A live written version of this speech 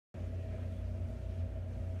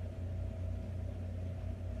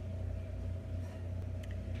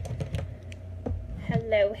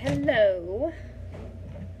Hello, hello,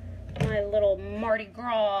 my little Mardi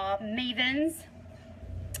Gras mavens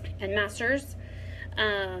and masters.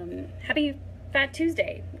 Happy Fat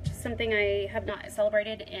Tuesday, which is something I have not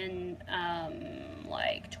celebrated in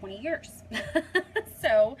like 20 years.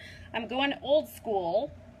 So I'm going old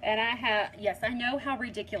school, and yes, I know how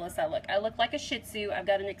ridiculous I look. I look like a Shih Tzu. I've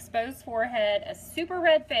got an exposed forehead, a super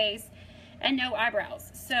red face, and no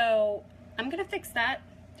eyebrows. So I'm gonna fix that.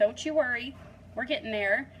 Don't you worry. We're getting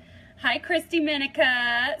there. Hi, Christy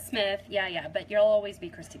Minica Smith. Yeah, but you'll always be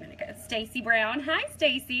Christy Minica. Stacy Brown. Hi,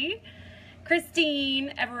 Stacy.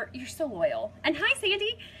 Christine. You're so loyal. And hi,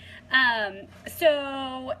 Sandy.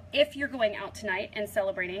 So if you're going out tonight and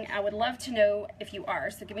celebrating, I would love to know if you are.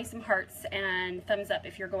 So give me some hearts and thumbs up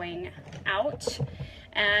if you're going out.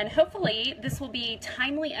 And hopefully this will be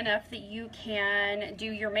timely enough that you can do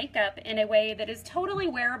your makeup in a way that is totally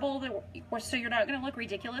wearable, so you're not going to look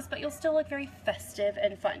ridiculous, but you'll still look very festive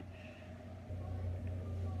and fun.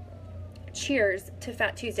 Cheers to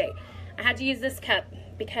Fat Tuesday. I had to use this cup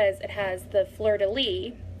because it has the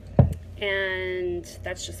fleur-de-lis, and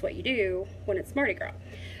that's just what you do when it's Mardi Gras.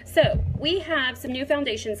 So we have some new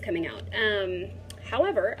foundations coming out.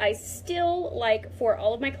 However, I still like for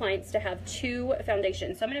all of my clients to have two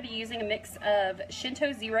foundations. So I'm going to be using a mix of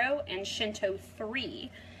Shinto Zero and Shinto 3.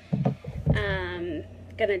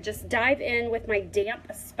 Gonna just dive in with my damp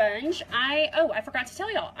sponge. I forgot to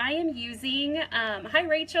tell y'all, I am using, hi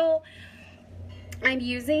Rachel, I'm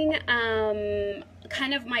using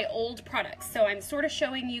kind of my old products. So I'm sort of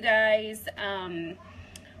showing you guys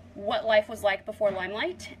what life was like before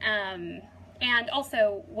LimeLight. And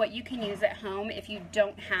also what you can use at home if you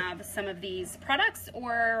don't have some of these products,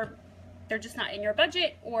 or they're just not in your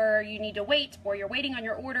budget, or you need to wait, or you're waiting on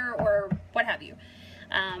your order, or what have you.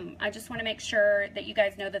 I just want to make sure that you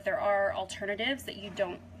guys know that there are alternatives, that you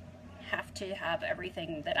don't have to have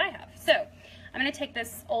everything that I have. So I'm going to take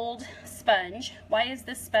this old sponge. Why is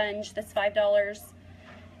this sponge that's $5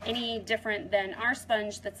 any different than our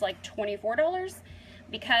sponge that's like $24?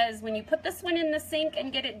 Because when you put this one in the sink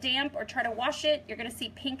and get it damp or try to wash it, you're going to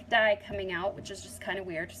see pink dye coming out, which is just kind of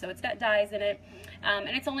weird. So it's got dyes in it, and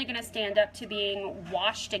it's only going to stand up to being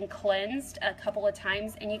washed and cleansed a couple of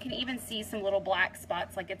times, and you can even see some little black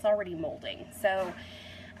spots like it's already molding. So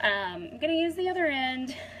I'm going to use the other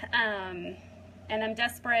end, and I'm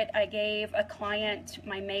desperate. I gave a client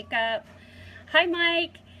my makeup. Hi,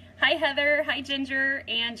 Mike. Hi, Heather. Hi, Ginger.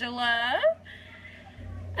 Angela.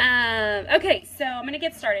 Okay, so I'm going to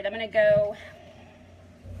get started. I'm going to go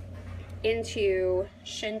into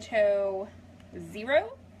Shinto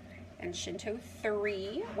 0 and Shinto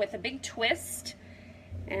 3 with a big twist.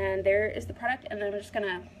 And there is the product. And then I'm just going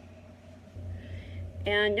to,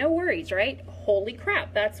 and no worries, right? Holy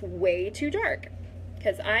crap, that's way too dark.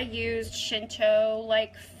 Because I used Shinto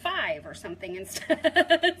like 5 or something instead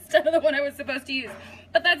of the one I was supposed to use.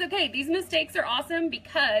 But that's okay. These mistakes are awesome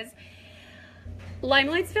because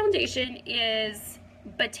LimeLight's foundation is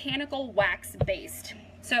botanical wax based.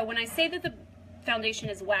 So when I say that the foundation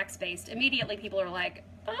is wax based, immediately people are like,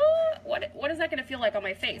 oh, what is that going to feel like on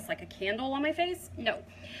my face? Like a candle on my face? No.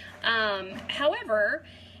 However,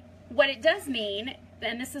 what it does mean,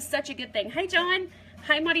 and this is such a good thing. Hi, John.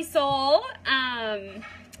 Hi, Marisol.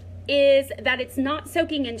 Is that it's not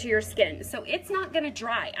soaking into your skin. So it's not going to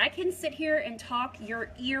dry. I can sit here and talk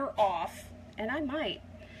your ear off, and I might.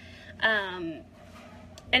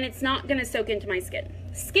 And it's not going to soak into my skin.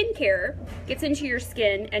 Skincare gets into your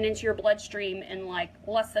skin and into your bloodstream in like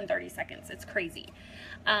less than 30 seconds. It's crazy.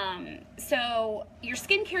 So your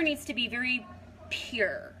skincare needs to be very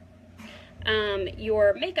pure.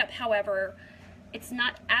 Your makeup, however, it's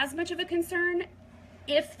not as much of a concern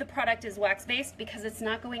if the product is wax-based because it's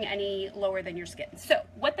not going any lower than your skin. So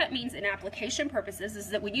what that means in application purposes is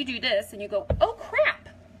that when you do this and you go, oh crap,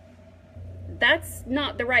 that's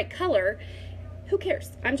not the right color, who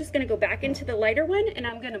cares? I'm just going to go back into the lighter one and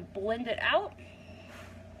I'm going to blend it out.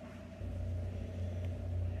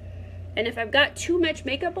 And if I've got too much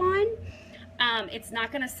makeup on, it's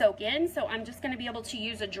not going to soak in. So I'm just going to be able to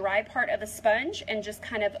use a dry part of the sponge and just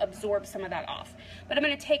kind of absorb some of that off. But I'm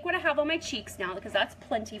going to take what I have on my cheeks now because that's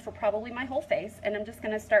plenty for probably my whole face. And I'm just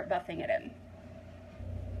going to start buffing it in.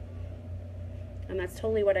 And that's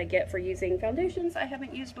totally what I get for using foundations I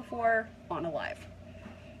haven't used before on a live.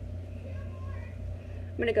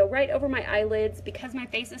 I'm going to go right over my eyelids. Because my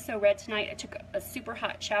face is so red tonight, I took a super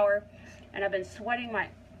hot shower and I've been sweating my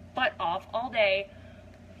butt off all day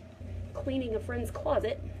cleaning a friend's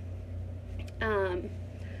closet in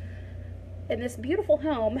this beautiful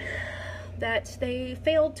home that they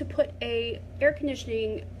failed to put a air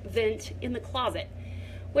conditioning vent in the closet,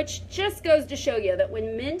 which just goes to show you that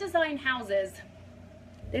when men design houses,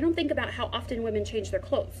 they don't think about how often women change their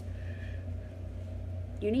clothes.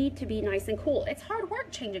 You need to be nice and cool. It's hard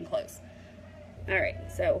work changing clothes. All right,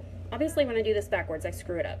 so obviously when I do this backwards, I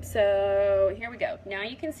screw it up. So here we go. Now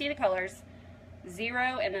you can see the colors,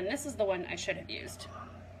 0, and then this is the one I should have used.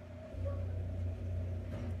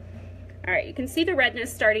 All right, you can see the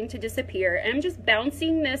redness starting to disappear, and I'm just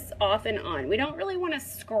bouncing this off and on. We don't really want to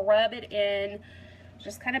scrub it in,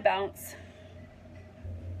 just kind of bounce.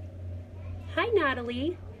 Hi,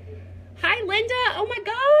 Natalie. Hi, Linda. Oh my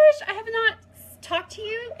gosh, I have not talked to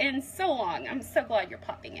you in so long. I'm so glad you're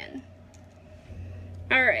popping in.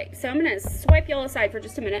 All right, so I'm gonna swipe y'all aside for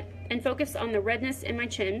just a minute and focus on the redness in my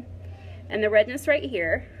chin and the redness right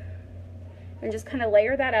here, and just kind of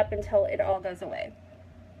layer that up until it all goes away.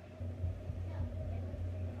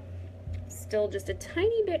 Still just a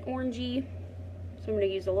tiny bit orangey, so I'm gonna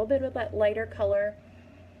use a little bit of that lighter color.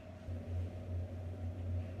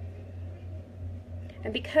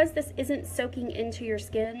 And because this isn't soaking into your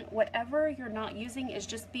skin, whatever you're not using is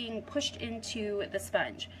just being pushed into the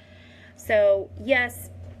sponge. So yes,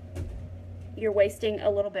 you're wasting a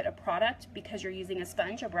little bit of product because you're using a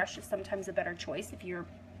sponge. A brush is sometimes a better choice if you're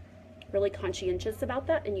really conscientious about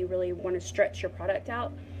that and you really want to stretch your product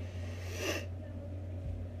out.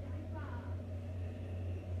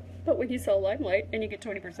 But when you sell LimeLight and you get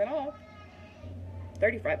 20% off,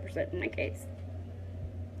 35% in my case,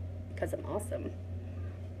 because I'm awesome,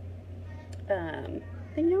 then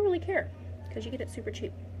you don't really care because you get it super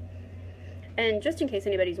cheap. And just in case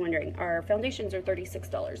anybody's wondering, our foundations are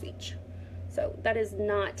 $36 each. So that is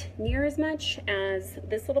not near as much as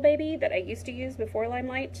this little baby that I used to use before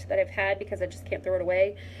LimeLight that I've had because I just can't throw it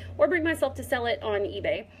away or bring myself to sell it on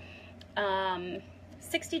eBay.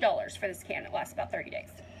 $60 for this can. It lasts about 30 days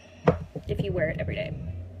if you wear it every day.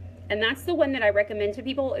 And that's the one that I recommend to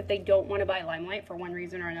people if they don't want to buy LimeLight for one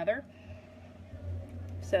reason or another.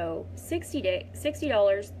 So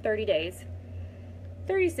 $60, 30 days,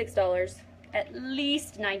 $36, at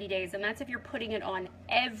least 90 days, and that's if you're putting it on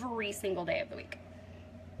every single day of the week.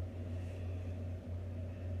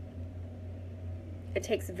 It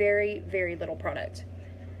takes very, very little product.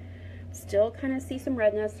 Still kind of see some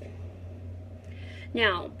redness.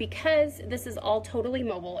 Now, because this is all totally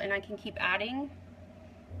mobile and I can keep adding,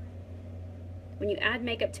 when you add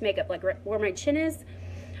makeup to makeup, like where my chin is,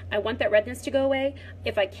 I want that redness to go away.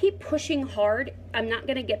 If I keep pushing hard, I'm not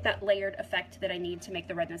gonna get that layered effect that I need to make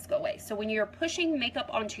the redness go away. So when you're pushing makeup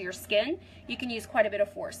onto your skin, you can use quite a bit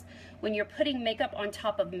of force. When you're putting makeup on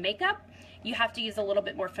top of makeup, you have to use a little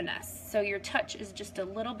bit more finesse. So your touch is just a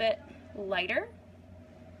little bit lighter.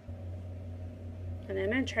 And then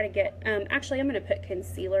I'm gonna try to get, actually I'm gonna put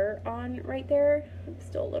concealer on right there.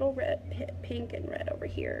 Still a little red, pink and red over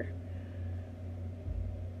here.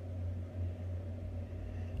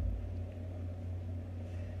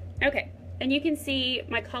 Okay, and you can see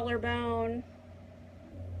my collarbone,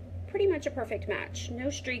 pretty much a perfect match.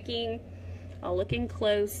 No streaking. I'll look in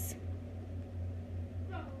close.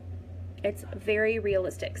 It's very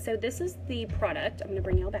realistic. So this is the product. I'm gonna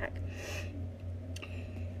bring y'all back.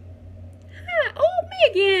 Hi, oh,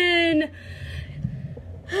 Megan.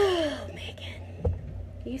 Oh, Megan.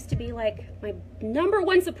 You used to be like my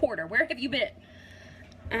 #1 supporter. Where have you been?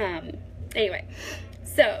 Anyway.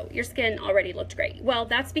 So your skin already looked great. Well,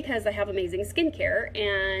 that's because I have amazing skincare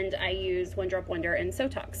and I use One Drop Wonder and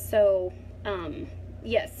Sotox. So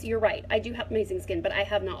yes, you're right. I do have amazing skin, but I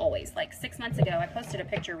have not always. Like 6 months ago, I posted a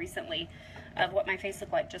picture recently of what my face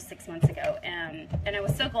looked like just 6 months ago. And I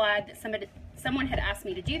was so glad that someone had asked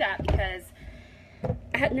me to do that because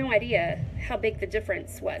I had no idea how big the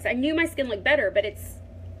difference was. I knew my skin looked better, but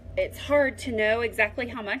it's hard to know exactly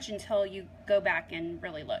how much until you go back and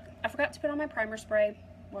really look. I forgot to put on my primer spray,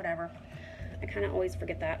 whatever. I kind of always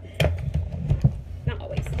forget that. Not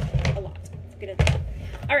always, a lot. It's good at that.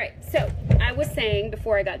 All right, so I was saying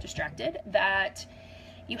before I got distracted that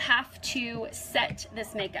you have to set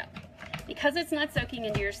this makeup. Because it's not soaking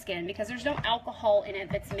into your skin, because there's no alcohol in it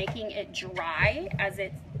that's making it dry as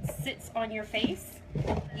it sits on your face,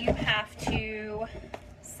 you have to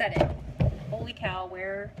set it. Holy cow,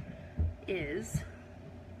 where is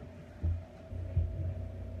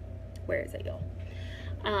it, y'all?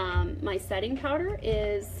 My setting powder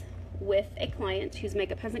is with a client whose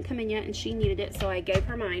makeup hasn't come in yet and she needed it, so I gave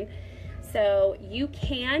her mine. So you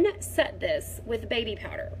can set this with baby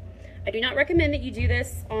powder. I do not recommend that you do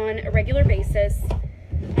this on a regular basis.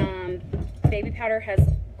 Baby powder has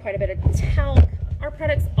quite a bit of talc. Our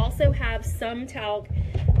products also have some talc,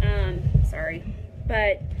 sorry,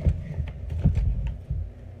 but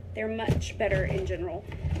they're much better in general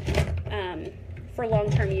for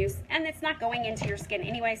long-term use, and it's not going into your skin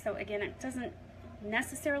anyway, so again, it doesn't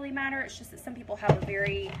necessarily matter. It's just that some people have a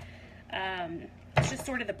very, it's just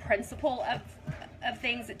sort of the principle of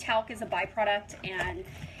things, that talc is a byproduct, and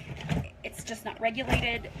it's just not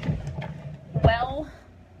regulated well.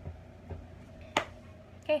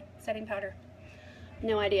 Okay, setting powder.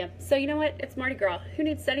 No idea. So you know what? It's Mardi Gras. Who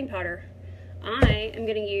needs setting powder? I am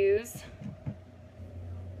going to use,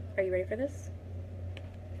 are you ready for this?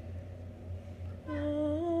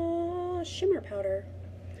 Shimmer powder.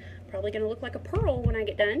 Probably going to look like a pearl when I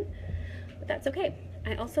get done, but that's okay.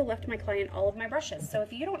 I also left my client all of my brushes. So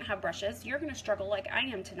if you don't have brushes, you're going to struggle like I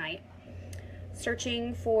am tonight,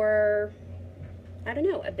 searching for, I don't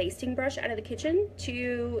know, a basting brush out of the kitchen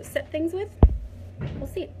to set things with. We'll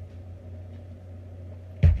see.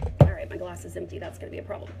 All right, my glass is empty. That's going to be a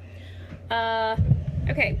problem.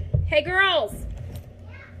 Okay. Hey, girls.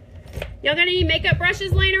 Y'all got any makeup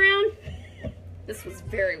brushes laying around? This was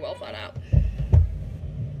very well thought out.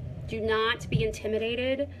 Do not be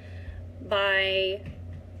intimidated by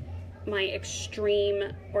my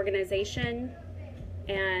extreme organization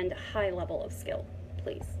and high level of skill.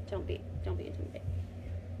 Please, don't be intimidated.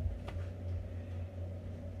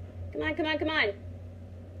 Come on, come on, come on.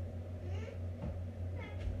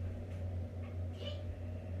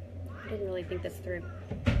 I didn't really think this through.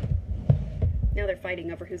 Now they're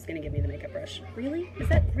fighting over who's gonna give me the makeup brush. Really? Is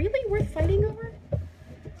that really worth fighting over?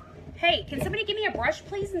 Hey, can somebody give me a brush,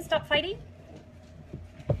 please, and stop fighting?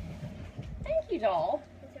 Thank you, doll.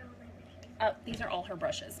 These are all her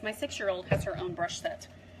brushes. My 6-year-old has her own brush set,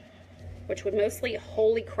 which would mostly,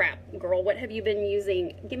 holy crap, girl, what have you been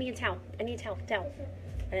using? Give me a towel. I need a towel.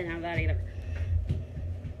 I didn't have that either.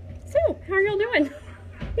 So, how are y'all doing?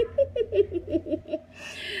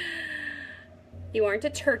 You aren't a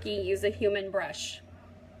turkey, use a human brush.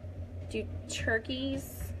 Do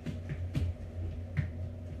turkeys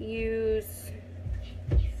use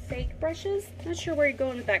fake brushes? Not sure where you're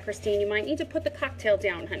going with that, Christine. You might need to put the cocktail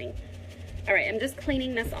down, honey. All right, I'm just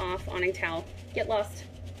cleaning this off on a towel. Get lost.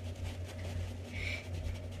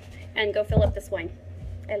 And go fill up this wine.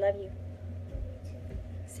 I love you.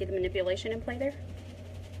 See the manipulation in play there?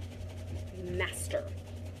 Master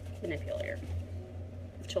manipulator.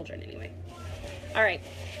 Of children, anyway. All right.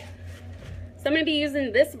 So I'm going to be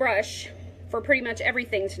using this brush for pretty much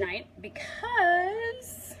everything tonight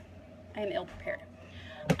because I am ill prepared.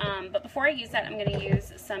 But before I use that, I'm going to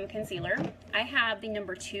use some concealer. I have the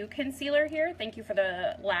number 2 concealer here. Thank you for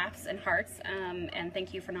the laughs and hearts, and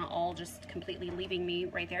thank you for not all just completely leaving me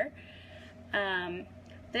right there.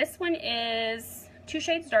 This one is 2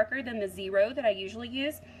 shades darker than the 0 that I usually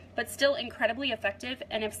use, but still incredibly effective.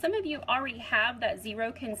 And if some of you already have that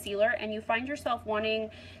 0 concealer and you find yourself wanting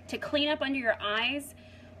to clean up under your eyes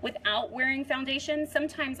without wearing foundation,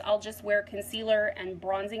 sometimes I'll just wear concealer and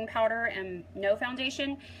bronzing powder and no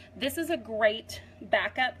foundation. This is a great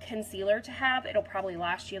backup concealer to have. It'll probably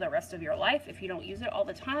last you the rest of your life if you don't use it all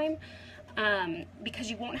the time, because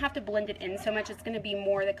you won't have to blend it in so much. It's going to be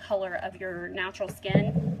more the color of your natural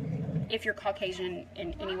skin if you're Caucasian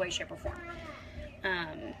in any way, shape, or form.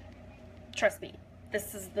 Trust me,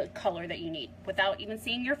 this is the color that you need. Without even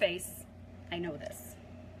seeing your face, I know this.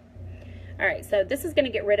 All right, so this is going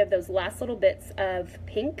to get rid of those last little bits of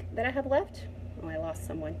pink that I have left. Oh, I lost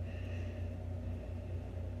someone.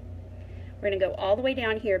 We're going to go all the way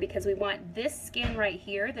down here because we want this skin right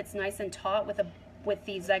here that's nice and taut with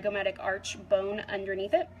the zygomatic arch bone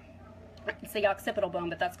underneath it. It's the occipital bone,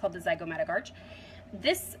 but that's called the zygomatic arch.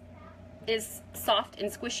 This is soft and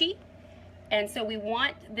squishy, and so we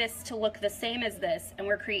want this to look the same as this, and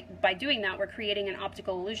by doing that, we're creating an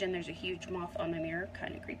optical illusion. There's a huge moth on my mirror,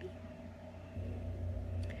 kind of creepy.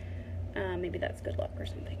 Maybe that's good luck or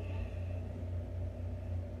something.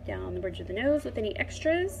 Down the bridge of the nose with any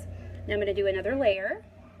extras. Now I'm going to do another layer.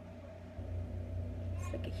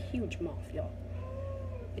 It's like a huge moth, y'all.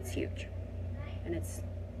 It's huge. And it's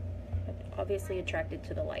obviously attracted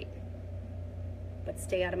to the light. But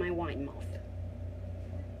stay out of my wine, moth.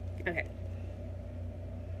 Okay.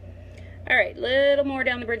 Alright, little more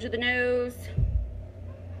down the bridge of the nose.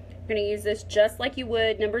 I'm going to use this just like you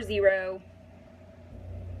would number 0.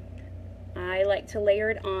 I like to layer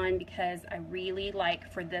it on because I really like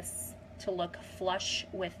for this to look flush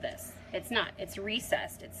with this. It's not, it's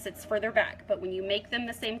recessed, it sits further back, but when you make them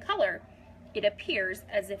the same color, it appears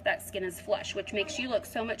as if that skin is flush, which makes you look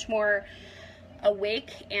so much more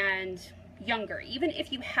awake and younger. Even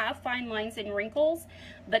if you have fine lines and wrinkles,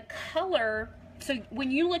 the color, so when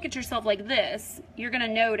you look at yourself like this, you're gonna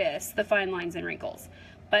notice the fine lines and wrinkles,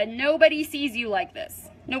 but nobody sees you like this.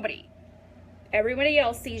 Nobody. everybody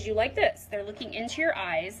else sees you like this. They're looking into your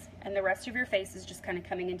eyes, and the rest of your face is just kind of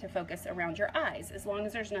coming into focus around your eyes, as long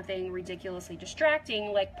as there's nothing ridiculously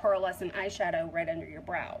distracting like pearlescent eyeshadow right under your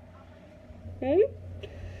brow.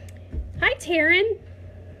 Hi, Taryn.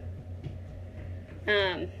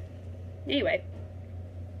 Anyway,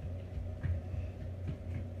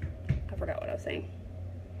 I forgot what I was saying.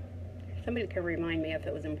 Somebody could remind me if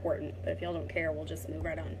it was important, but if y'all don't care, we'll just move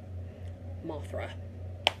right on. Mothra.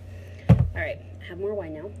 All right, I have more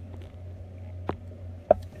wine now.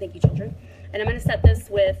 Thank you, children. And I'm going to set this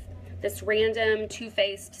with this random Too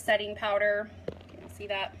Faced setting powder. You'll see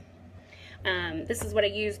that. This is what I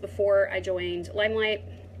used before I joined LimeLight.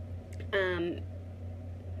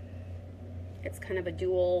 It's kind of a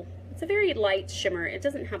dual, it's a very light shimmer. It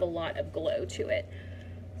doesn't have a lot of glow to it.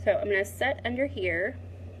 So I'm going to set under here.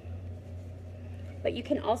 But you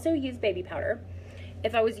can also use baby powder.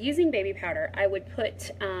 If I was using baby powder, I would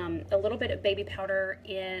put a little bit of baby powder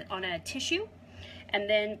on a tissue and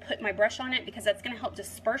then put my brush on it, because that's going to help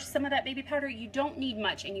disperse some of that baby powder. You don't need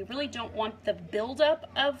much, and you really don't want the buildup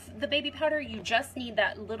of the baby powder. You just need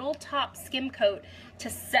that little top skim coat to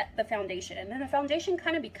set the foundation. And then the foundation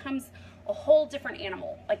kind of becomes a whole different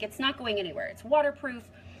animal. Like, it's not going anywhere. It's waterproof.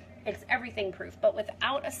 It's everything proof. But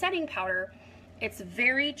without a setting powder, it's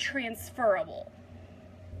very transferable.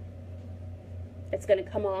 It's going to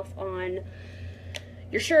come off on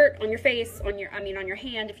your shirt, on your face, on your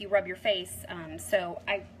hand if you rub your face. Did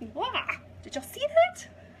y'all see that?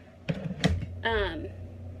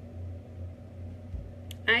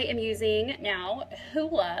 I am using now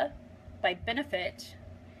Hoola by Benefit.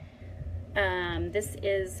 This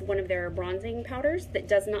is one of their bronzing powders that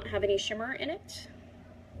does not have any shimmer in it.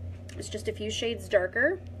 It's just a few shades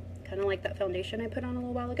darker, kind of like that foundation I put on a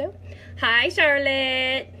little while ago. Hi,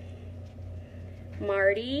 Charlotte.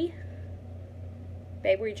 Marty.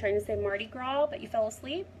 Babe, were you trying to say Mardi Gras, but you fell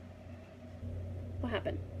asleep? What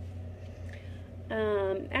happened?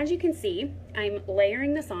 As you can see, I'm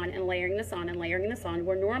layering this on and layering this on and layering this on.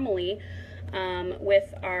 We're normally,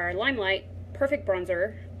 with our LimeLight Perfect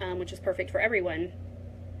Bronzer, which is perfect for everyone,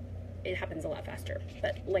 it happens a lot faster.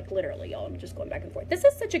 But like literally, y'all, I'm just going back and forth. This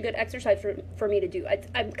is such a good exercise for me to do.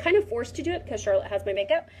 I'm kind of forced to do it because Charlotte has my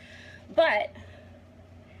makeup, but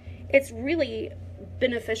it's really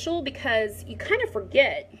beneficial because you kind of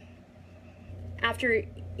forget after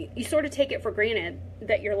you sort of take it for granted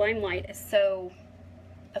that your LimeLight is so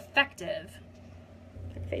effective.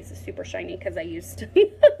 My face is super shiny because I used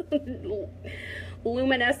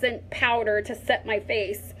luminescent powder to set my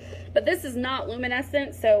face, but this is not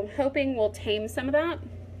luminescent, so hoping will tame some of that.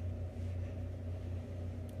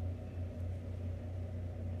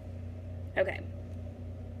 Okay.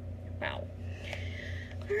 Wow.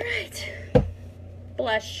 All right.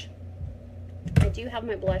 Blush. I do have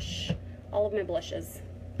my blush, all of my blushes.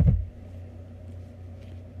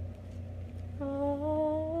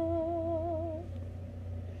 Oh.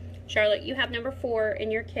 Charlotte, you have number 4 in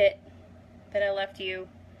your kit that I left you,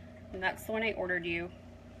 and that's the one I ordered you.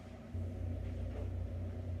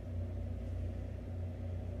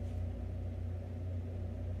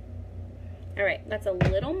 All right, that's a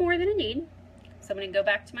little more than I need, so I'm going to go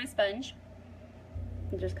back to my sponge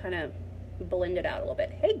and just kind of blend it out a little bit.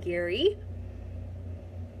 Hey, Gary.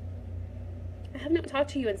 I have not talked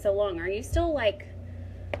to you in so long. Are you still like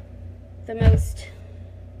the most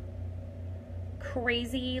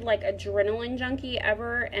crazy, like adrenaline junkie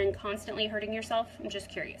ever and constantly hurting yourself? I'm just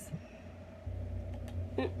curious.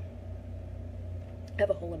 I have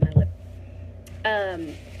a hole in my lip.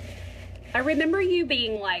 I remember you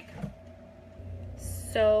being like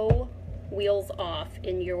so wheels off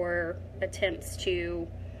in your attempts to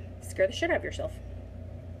scare the shit out of yourself.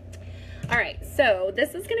 All right, so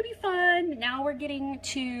this is gonna be fun. Now we're getting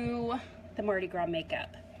to the Mardi Gras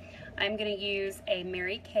makeup. I'm gonna use a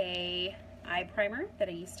Mary Kay eye primer that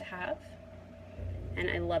I used to have, and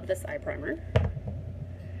I love this eye primer.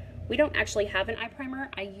 We don't actually have an eye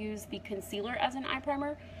primer. I use the concealer as an eye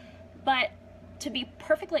primer, but to be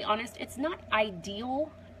perfectly honest, it's not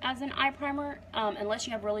ideal as an eye primer unless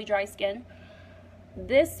you have really dry skin.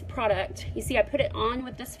 This product, you see I put it on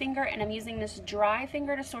with this finger, and I'm using this dry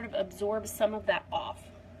finger to sort of absorb some of that off.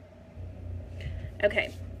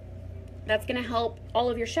 Okay, that's gonna help all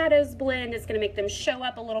of your shadows blend. It's gonna make them show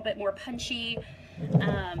up a little bit more punchy.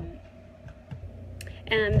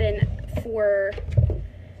 And then for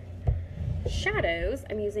shadows,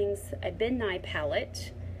 I'm using a Ben Nye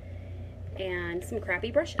palette and some crappy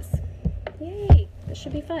brushes. Yay, this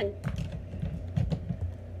should be fun.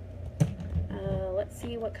 Let's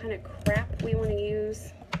see what kind of crap we want to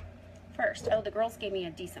use first. Oh, the girls gave me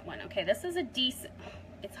a decent one. Okay, this is a decent,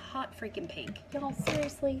 It's hot freaking pink. Y'all,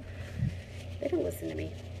 seriously? They don't listen to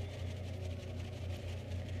me.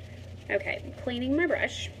 Okay, I'm cleaning my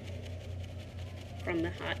brush from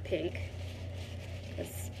the hot pink,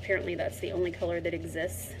 because apparently that's the only color that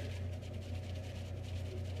exists.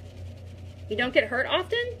 You don't get hurt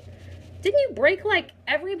often? Didn't you break like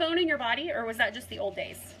every bone in your body, or was that just the old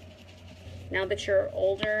days? Now that you're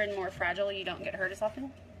older and more fragile, you don't get hurt as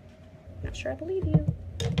often? Not sure I believe you.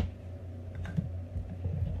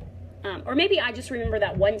 Or maybe I just remember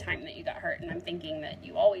that one time that you got hurt, and I'm thinking that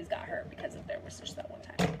you always got hurt because there was just that one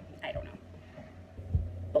time. I don't know.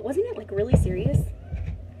 But wasn't it like really serious?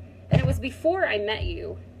 And it was before I met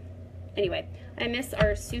you. Anyway, I miss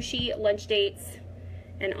our sushi lunch dates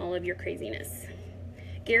and all of your craziness.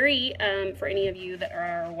 Gary, for any of you that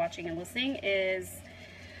are watching and listening, is,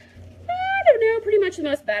 I don't know, pretty much the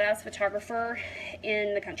most badass photographer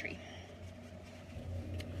in the country.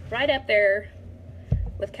 Right up there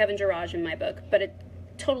with Kevin Jarraj in my book, but a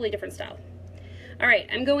totally different style. All right,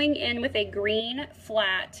 I'm going in with a green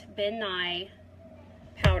flat Ben Nye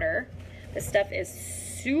powder. This stuff is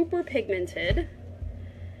super pigmented,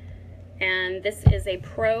 and this is a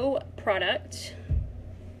pro product.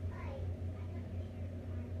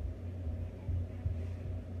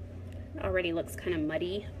 Already looks kind of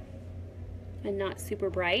muddy and not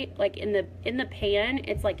super bright. Like in the pan,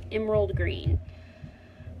 it's like emerald green.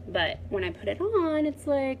 But when I put it on, it's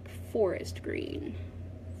like forest green.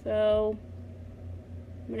 So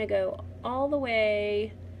I'm gonna go all the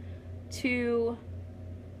way to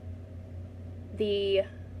the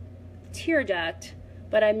tear duct,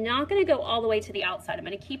 but I'm not gonna go all the way to the outside. I'm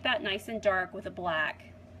gonna keep that nice and dark with a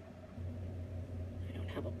black. I don't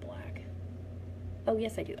have a black. Oh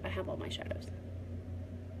yes, I do. I have all my shadows.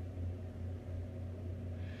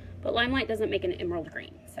 But LimeLight doesn't make an emerald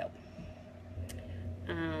green, so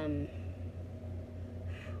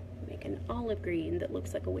make an olive green that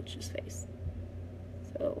looks like a witch's face.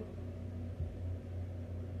 So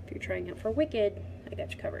if you're trying out for Wicked, I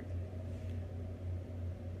got you covered.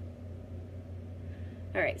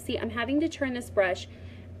 All right, see, I'm having to turn this brush.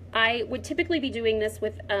 I would typically be doing this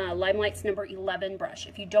with LimeLight's number 11 brush.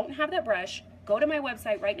 If you don't have that brush, go to my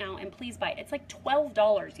website right now and please buy it. It's like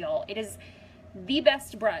 $12, y'all. It is the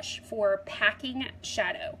best brush for packing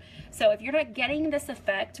shadow. So if you're not getting this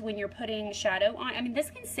effect when you're putting shadow on, I mean, this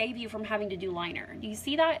can save you from having to do liner. Do you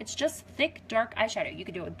see that? It's just thick, dark eyeshadow. You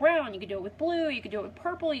could do it with brown, you could do it with blue, you could do it with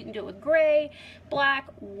purple, you can do it with gray, black,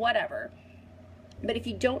 whatever. But if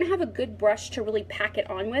you don't have a good brush to really pack it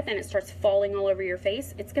on with and it starts falling all over your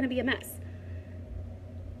face, it's gonna be a mess.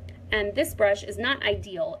 And this brush is not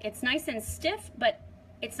ideal. It's nice and stiff, but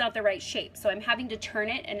it's not the right shape. So I'm having to turn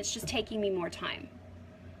it and it's just taking me more time.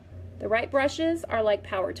 The right brushes are like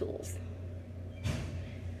power tools.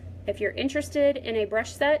 If you're interested in a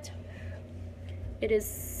brush set, it is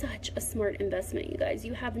such a smart investment, you guys.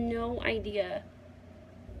 You have no idea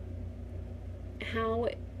how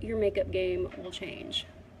your makeup game will change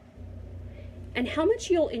and how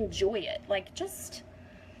much you'll enjoy it. Like, just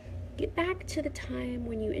get back to the time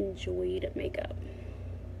when you enjoyed makeup.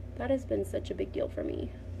 That has been such a big deal for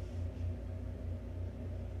me.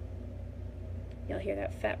 Y'all hear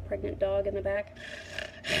that fat pregnant dog in the back?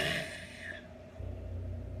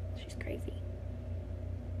 She's crazy.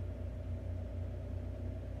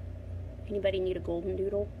 Anybody need a golden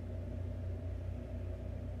doodle?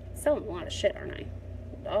 Selling a lot of shit, aren't I?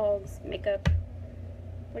 Dogs, makeup.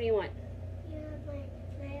 What do you want? Can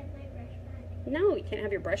I have my brush back? No, you can't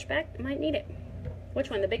have your brush back. I might need it. Which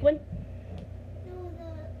one? The big one? No,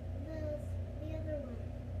 the other one.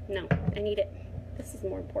 No, I need it. This is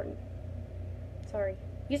more important. Sorry.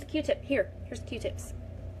 Use a Q-tip. Here's the Q-tips.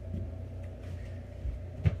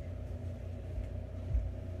 That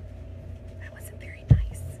wasn't very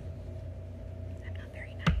nice. I'm not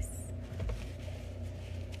very nice.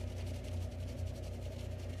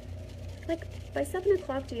 Like, by 7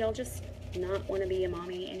 o'clock, do y'all just not want to be a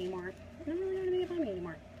mommy anymore? I don't really want to be a mommy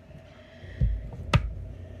anymore.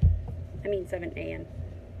 I mean 7 a.m.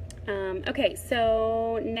 Okay,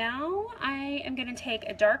 so now I am going to take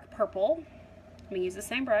a dark purple. I'm going to use the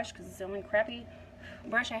same brush because it's the only crappy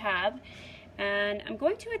brush I have. And I'm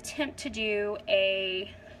going to attempt to do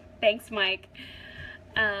a, thanks Mike,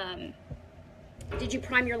 did you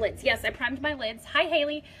prime your lids? Yes, I primed my lids. Hi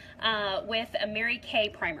Haley, with a Mary Kay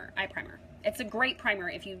primer, eye primer. It's a great primer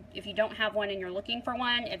if you don't have one and you're looking for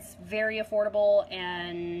one. It's very affordable,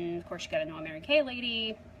 and of course you gotta know a Mary Kay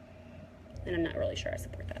lady. And I'm not really sure I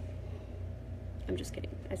support that. I'm just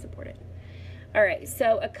kidding, I support it. All right,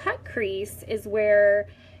 so a cut crease is where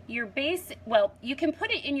your base, well, you can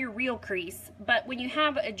put it in your real crease, but when you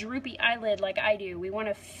have a droopy eyelid like I do, we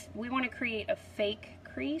want to create a fake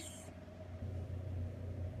crease.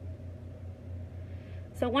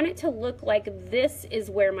 So I want it to look like this is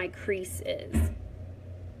where my crease is,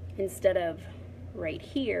 instead of right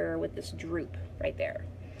here with this droop right there.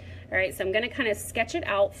 All right, so I'm going to kind of sketch it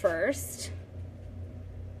out first.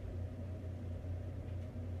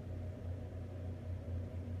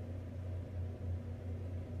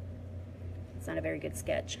 It's not a very good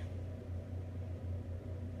sketch.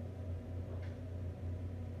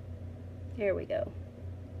 There we go.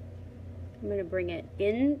 I'm going to bring it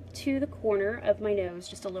into the corner of my nose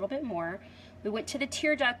just a little bit more. We went to the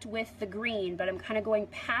tear duct with the green, but I'm kind of going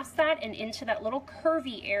past that and into that little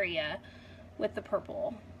curvy area with the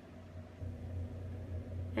purple.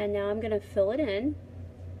 And now I'm going to fill it in.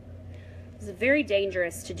 It's very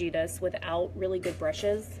dangerous to do this without really good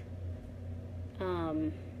brushes,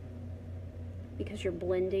 because your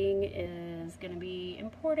blending is going to be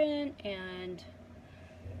important, and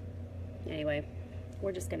anyway,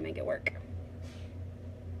 we're just going to make it work.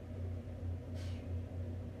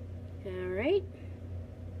 All right,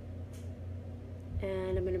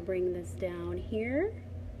 and I'm going to bring this down here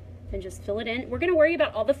and just fill it in. We're going to worry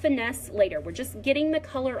about all the finesse later. We're just getting the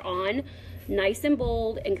color on nice and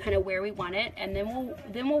bold and kind of where we want it, and then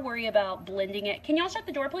we'll worry about blending it. Can y'all shut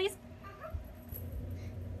the door, please?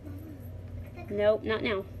 Nope, not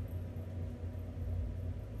now.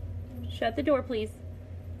 Shut the door, please.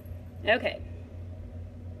 Okay.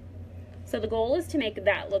 So the goal is to make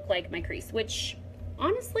that look like my crease, which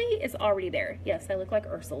honestly is already there. Yes, I look like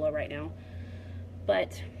Ursula right now,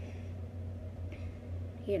 but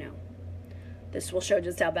you know, this will show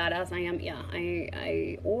just how badass I am. Yeah,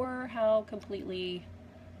 or how completely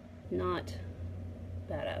not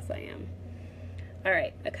badass I am. All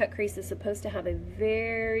right, a cut crease is supposed to have a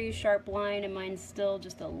very sharp line, and mine's still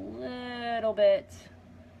just a little bit.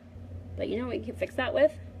 But you know what you can fix that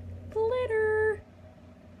with? Glitter.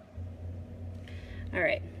 All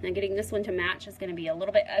right, now getting this one to match is gonna be a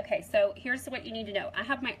little bit, okay, so here's what you need to know. I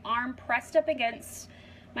have my arm pressed up against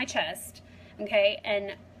my chest, okay,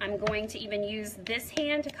 and I'm going to even use this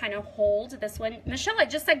hand to kind of hold this one. Michelle, I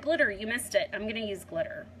just said glitter, you missed it. I'm gonna use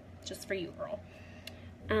glitter, just for you, girl.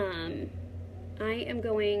 I am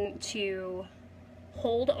going to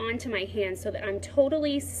hold on to my hand so that I'm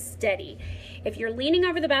totally steady. If you're leaning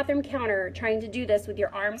over the bathroom counter trying to do this with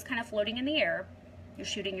your arms kind of floating in the air, you're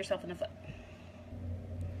shooting yourself in the foot.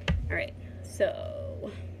 All right, so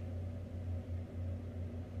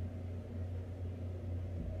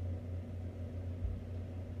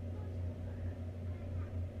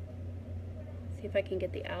see if I can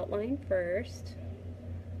get the outline first.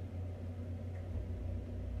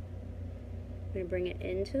 I'm going to bring it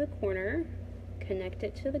into the corner, connect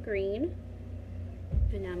it to the green,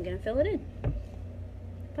 and now I'm going to fill it in.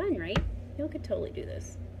 Fun, right? You could totally do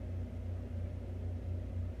this.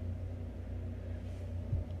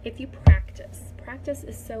 If you practice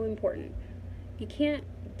is so important. You can't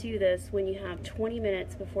do this when you have 20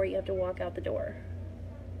 minutes before you have to walk out the door.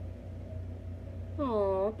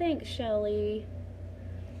 Aw, thanks, Shelly.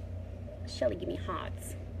 Shelly, give me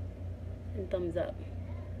hearts and thumbs up.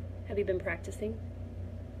 Have you been practicing?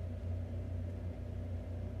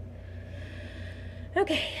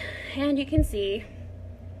 Okay, and you can see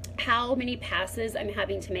how many passes I'm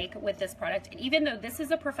having to make with this product. And even though this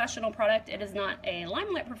is a professional product, it is not a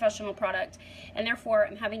LimeLight professional product, and therefore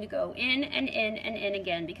I'm having to go in and in and in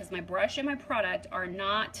again because my brush and my product are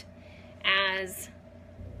not as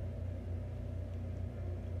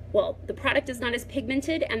well, the product is not as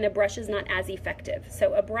pigmented and the brush is not as effective.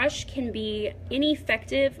 So a brush can be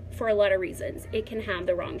ineffective for a lot of reasons. It can have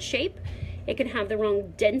the wrong shape, it can have the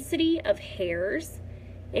wrong density of hairs,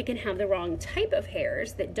 it can have the wrong type of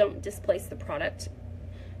hairs that don't displace the product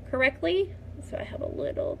correctly. So I have a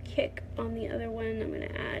little kick on the other one I'm gonna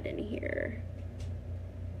add in here.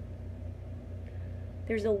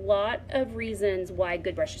 There's a lot of reasons why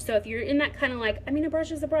good brushes. So if you're in that kind of like, I mean, a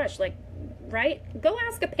brush is a brush, like, right? Go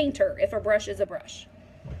ask a painter if a brush is a brush.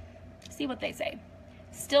 See what they say.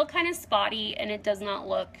 Still kind of spotty and it does not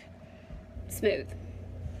look smooth.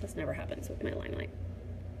 This never happens with my LimeLight.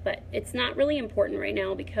 But it's not really important right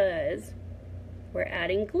now because we're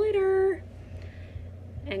adding glitter.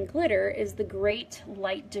 And glitter is the great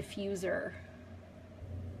light diffuser.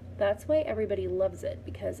 That's why everybody loves it,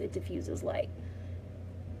 because it diffuses light.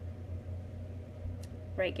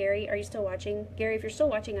 Right, Gary? Are you still watching? Gary, if you're still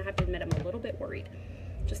watching, I have to admit I'm a little bit worried.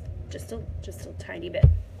 Just a tiny bit.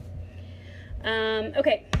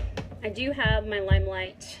 Okay, I do have my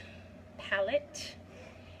LimeLight palette,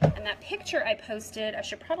 And that picture I posted, I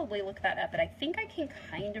should probably look that up, but I think I can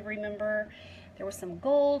kind of remember. There was some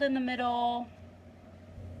gold in the middle.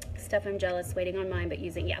 Stuff I'm jealous, waiting on mine, but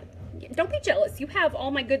using, yeah. Don't be jealous. You have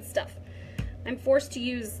all my good stuff. I'm forced to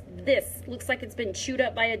use this. Looks like it's been chewed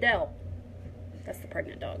up by Adele. That's the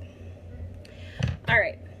pregnant dog. All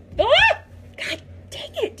right. Ah! God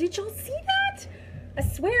dang it. Did y'all see that? I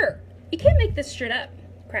swear. You can't make this shit up.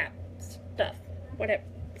 Crap. Stuff. Whatever.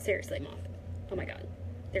 Seriously, Moth. Oh my God.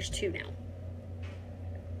 There's 2 now.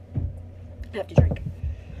 I have to drink.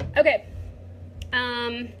 Okay.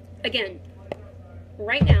 Again,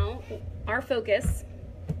 right now, our focus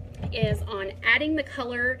is on adding the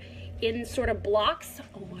color in sort of blocks.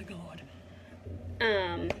 Oh my God.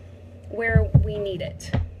 Where we need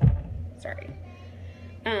it. Sorry.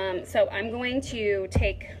 So I'm going to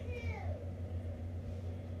take,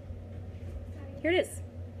 here it is.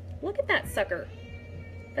 Look at that sucker.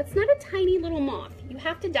 That's not a tiny little moth. You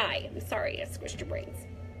have to die. I'm sorry, I squished your brains.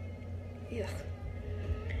 Ugh.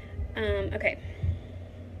 Okay.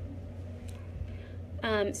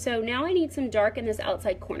 So now I need some dark in this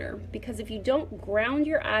outside corner, because if you don't ground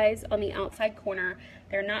your eyes on the outside corner,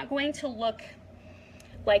 they're not going to look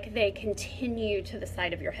like they continue to the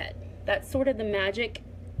side of your head. That's sort of the magic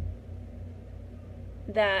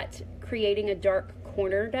that creating a dark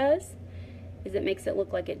corner does, is it makes it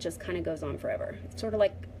look like it just kind of goes on forever. It's sort of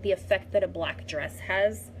like the effect that a black dress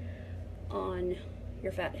has on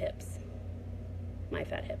your fat hips. My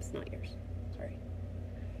fat hips, not yours. Sorry.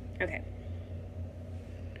 Okay.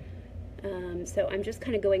 So I'm just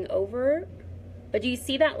kind of going over, but do you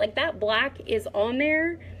see that? Like that black is on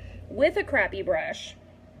there with a crappy brush,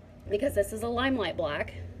 because this is a LimeLight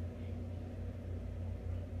black.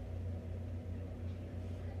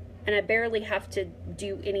 And I barely have to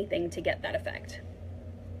do anything to get that effect.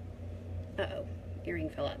 Uh-oh,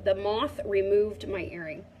 earring fell out. The moth removed my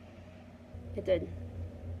earring. It did.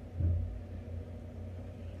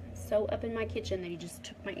 So up in my kitchen that he just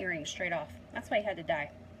took my earring straight off. That's why he had to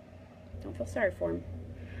die. Don't feel sorry for him.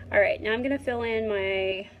 All right, now I'm gonna fill in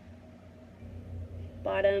my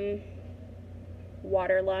bottom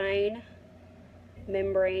waterline,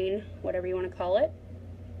 membrane, whatever you want to call it,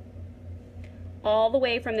 all the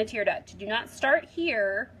way from the tear duct. Do not start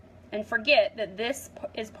here and forget that this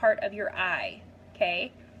is part of your eye,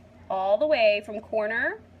 okay? All the way from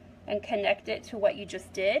corner and connect it to what you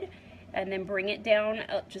just did, and then bring it down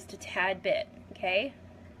just a tad bit, okay?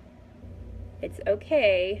 It's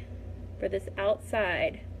okay for this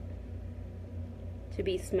outside to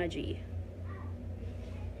be smudgy.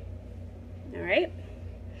 All right?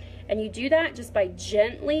 And you do that just by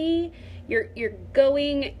gently, you're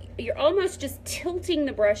almost just tilting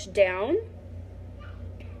the brush down.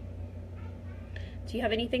 Do you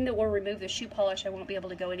have anything that will remove the shoe polish? I won't be able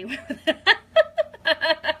to go anywhere with that.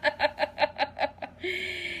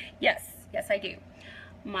 Yes, I do.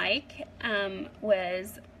 Mike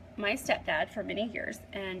was my stepdad for many years,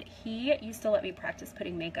 and he used to let me practice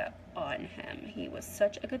putting makeup on him. He was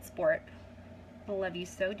such a good sport. I love you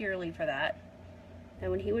so dearly for that.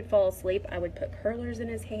 And when he would fall asleep, I would put curlers in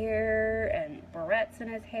his hair and barrettes in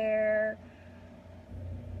his hair.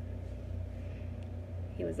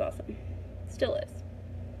 He was awesome. Still is.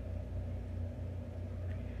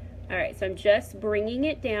 All right, so I'm just bringing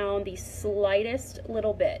it down the slightest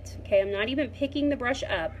little bit. Okay, I'm not even picking the brush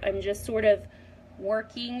up. I'm just sort of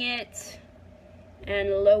working it and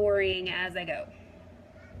lowering as I go.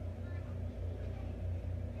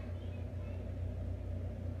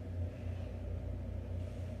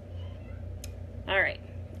 All right,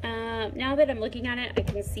 now that I'm looking at it, I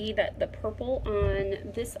can see that the purple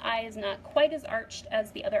on this eye is not quite as arched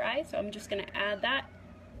as the other eye, so I'm just gonna add that.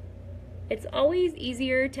 It's always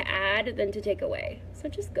easier to add than to take away, so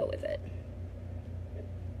just go with it.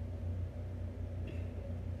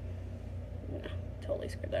 No, totally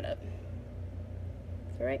screwed that up.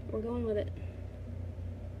 It's all right, we're going with it.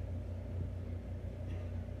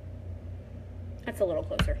 That's a little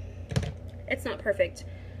closer. It's not perfect,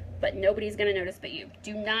 but nobody's gonna notice but you.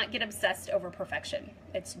 Do not get obsessed over perfection.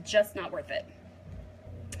 It's just not worth it.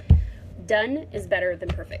 Done is better than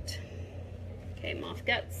perfect. Okay, moth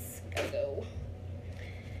guts, gotta go.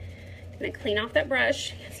 Gonna clean off that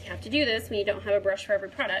brush, because you have to do this when you don't have a brush for every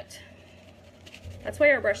product. That's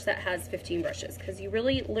why our brush set has 15 brushes, because you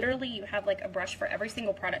really, literally, you have like a brush for every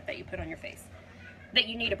single product that you put on your face, that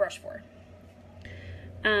you need a brush for.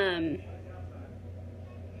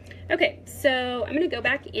 Okay, so I'm gonna go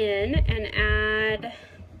back in and add,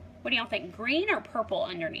 what do y'all think, green or purple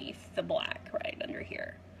underneath the black, right under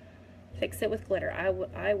here? Fix it with glitter.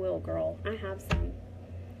 I will, girl. I have some.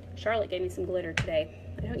 Charlotte gave me some glitter today.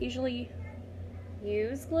 I don't usually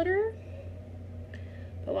use glitter,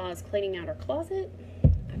 but while I was cleaning out her closet,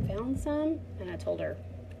 I found some, and I told her,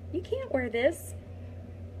 you can't wear this.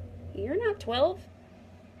 You're not 12.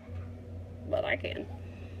 But I can.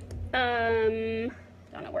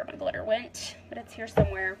 Don't know where my glitter went, but it's here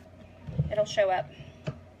somewhere. It'll show up.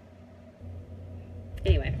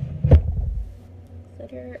 Anyway.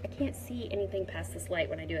 Glitter. I can't see anything past this light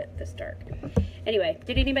when I do it this dark. Anyway,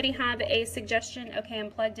 did anybody have a suggestion? Okay, I'm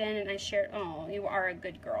plugged in and I shared. Oh, you are a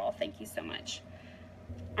good girl. Thank you so much.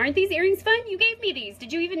 Aren't these earrings fun? You gave me these.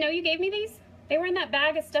 Did you even know you gave me these? They were in that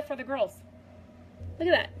bag of stuff for the girls. Look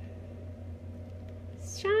at that.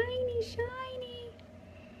 Shiny, shiny.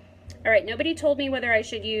 All right, nobody told me whether I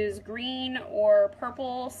should use green or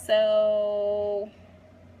purple, so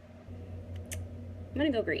I'm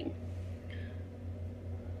gonna go green.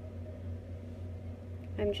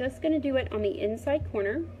 I'm just gonna do it on the inside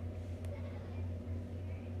corner.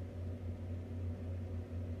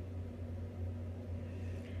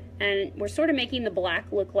 And we're sort of making the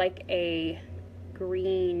black look like a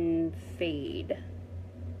green fade.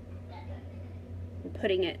 I'm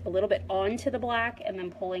putting it a little bit onto the black and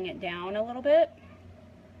then pulling it down a little bit.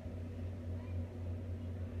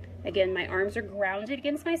 Again, my arms are grounded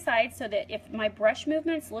against my sides so that if my brush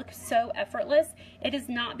movements look so effortless, it is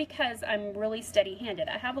not because I'm really steady-handed.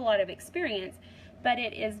 I have a lot of experience, but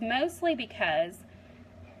it is mostly because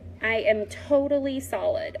I am totally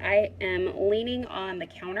solid. I am leaning on the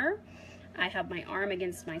counter. I have my arm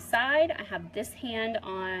against my side. I have this hand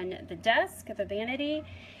on the desk, the vanity,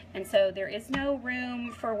 and so there is no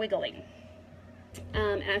room for wiggling.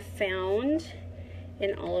 I found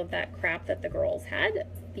in all of that crap that the girls had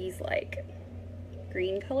these like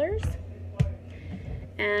green colors.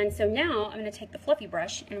 And so now I'm going to take the fluffy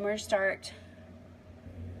brush and we're going to start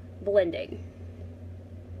blending.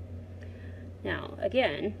 Now,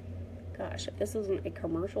 again, gosh, if this isn't a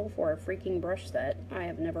commercial for a freaking brush set, I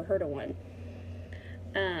have never heard of one.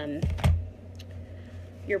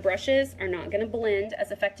 Your brushes are not going to blend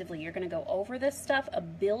as effectively. You're going to go over this stuff a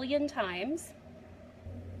billion times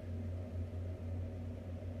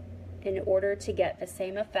in order to get the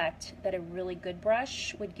same effect that a really good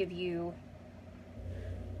brush would give you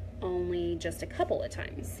only just a couple of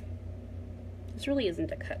times. This really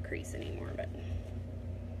isn't a cut crease anymore, but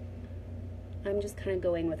I'm just kind of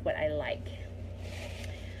going with what I like.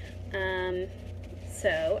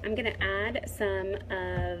 So I'm going to add some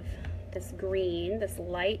of this green, this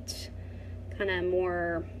light, kind of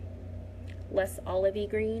more, less olivey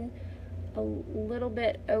green, a little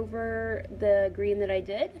bit over the green that I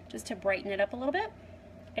did, just to brighten it up a little bit.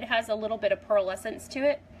 It has a little bit of pearlescence to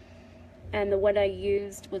it, and the one I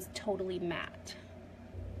used was totally matte.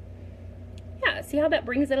 Yeah, see how that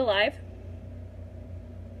brings it alive?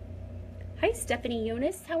 Hi, Stephanie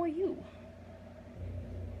Eunice, how are you?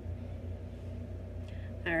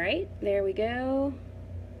 All right, there we go.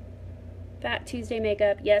 Fat Tuesday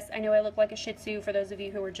makeup. Yes, I know I look like a Shih Tzu for those of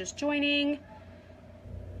you who are just joining.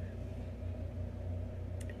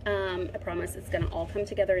 I promise it's gonna all come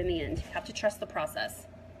together in the end. You have to trust the process.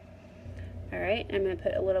 All right, I'm gonna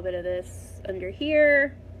put a little bit of this under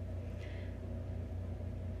here.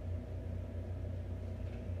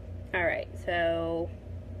 All right, so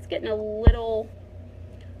it's getting a little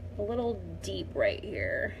deep right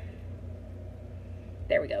here.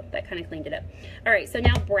 There we go, that kind of cleaned it up. All right, so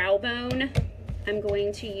now brow bone. I'm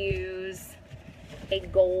going to use a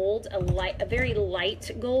gold, a very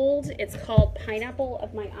light gold. It's called Pineapple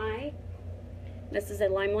of My Eye. This is a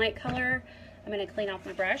LimeLight color. I'm gonna clean off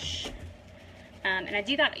my brush. And I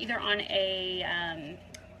do that either on a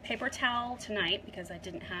paper towel tonight because I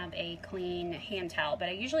didn't have a clean hand towel, but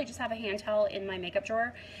I usually just have a hand towel in my makeup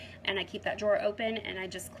drawer and I keep that drawer open and I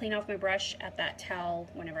just clean off my brush at that towel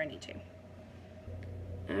whenever I need to.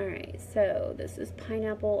 All right, so this is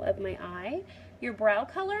Pineapple of My Eye. Your brow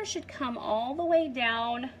color should come all the way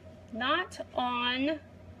down, not on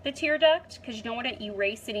the tear duct, because you don't want to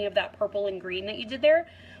erase any of that purple and green that you did there,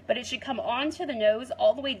 but it should come onto the nose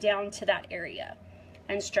all the way down to that area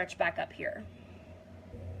and stretch back up here.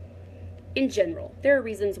 In general, there are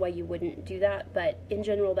reasons why you wouldn't do that, but in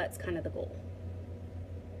general, that's kind of the goal.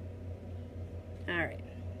 All right,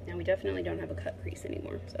 now we definitely don't have a cut crease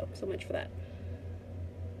anymore, so much for that.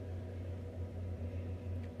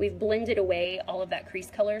 We've blended away all of that crease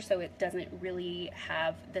color so it doesn't really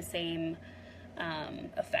have the same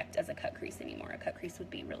effect as a cut crease anymore. A cut crease would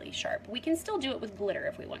be really sharp. We can still do it with glitter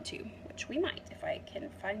if we want to, which we might if I can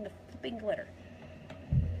find the flipping glitter.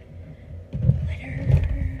 Glitter,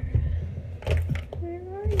 where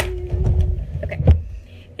are you? Okay,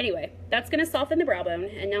 anyway, that's gonna soften the brow bone,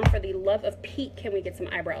 and now for the love of Pete, can we get some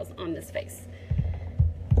eyebrows on this face?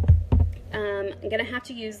 I'm gonna have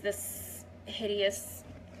to use this hideous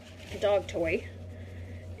dog toy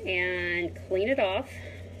and clean it off.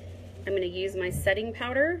 I'm gonna use my setting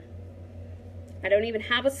powder. I don't even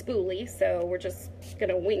have a spoolie, so we're just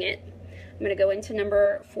gonna wing it. I'm gonna go into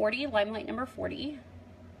number 40, LimeLight number 40.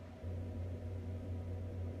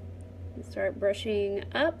 And start brushing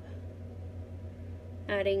up,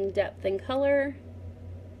 adding depth and color.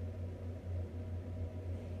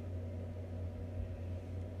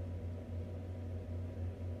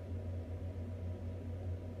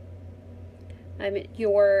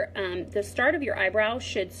 The start of your eyebrow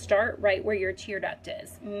should start right where your tear duct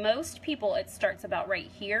is. Most people, it starts about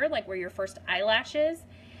right here, like where your first eyelash is.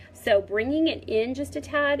 So bringing it in just a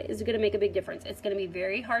tad is going to make a big difference. It's going to be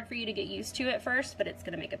very hard for you to get used to at first, but it's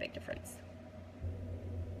going to make a big difference.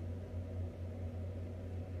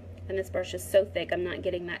 And this brush is so thick, I'm not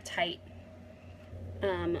getting that tight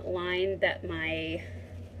line that my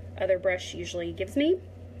other brush usually gives me.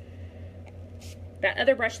 That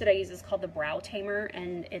other brush that I use is called the Brow Tamer,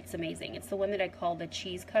 and it's amazing. It's the one that I call the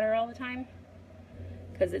cheese cutter all the time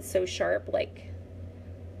because it's so sharp, like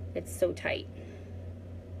it's so tight.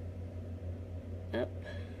 Up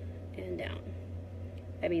and down.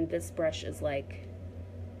 I mean, this brush is like,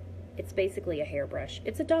 it's basically a hairbrush.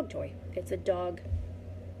 It's a dog toy. It's a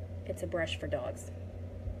brush for dogs.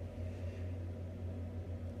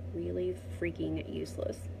 Really freaking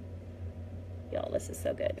useless. Y'all, this is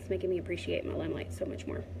so good. It's making me appreciate my LimeLight so much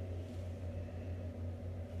more.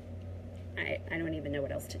 I don't even know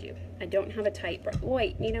what else to do. I don't have a tight brush.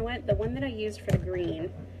 Wait, you know what? The one that I used for the green,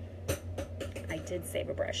 I did save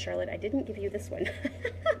a brush. Charlotte, I didn't give you this one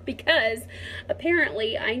because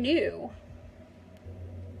apparently I knew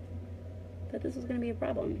that this was going to be a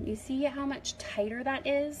problem. You see how much tighter that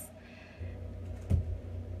is?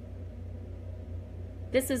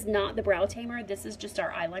 This is not the Brow Tamer. This is just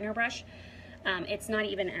our eyeliner brush. It's not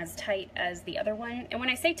even as tight as the other one. And when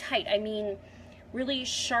I say tight, I mean really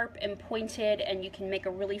sharp and pointed, and you can make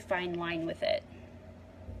a really fine line with it.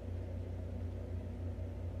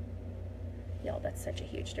 Y'all, that's such a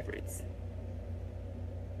huge difference.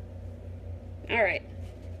 All right.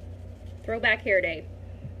 Throwback hair day.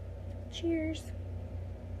 Cheers.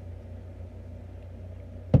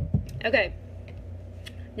 Okay.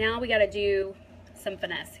 Now we got to do some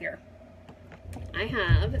finesse here. I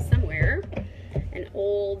have somewhere an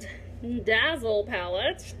old Dazzle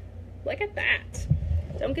palette. Look at that.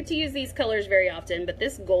 Don't get to use these colors very often, but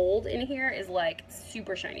this gold in here is like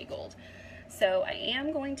super shiny gold. So I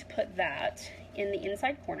am going to put that in the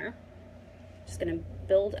inside corner. Just going to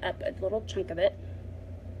build up a little chunk of it.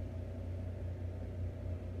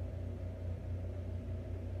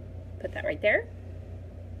 Put that right there.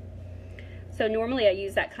 So normally I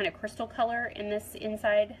use that kind of crystal color in this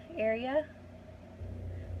inside area.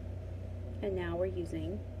 And now we're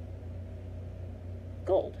using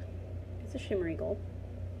gold. It's a shimmery gold.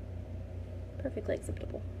 Perfectly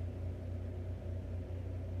acceptable.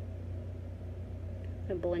 I'm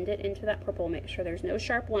going to blend it into that purple. Make sure there's no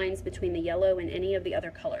sharp lines between the yellow and any of the other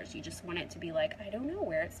colors. You just want it to be like, I don't know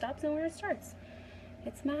where it stops and where it starts.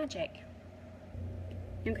 It's magic.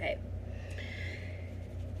 Okay.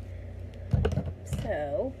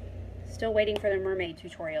 So, still waiting for the mermaid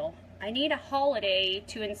tutorial. I need a holiday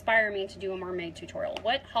to inspire me to do a mermaid tutorial.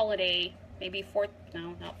 What holiday? Maybe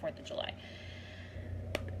no, not 4th of July.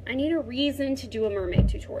 I need a reason to do a mermaid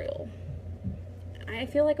tutorial. I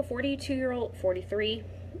feel like a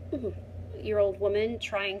 43-year-old woman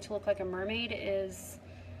trying to look like a mermaid is,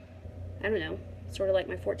 I don't know, sort of like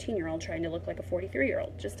my 14-year-old trying to look like a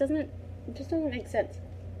 43-year-old. It just doesn't make sense.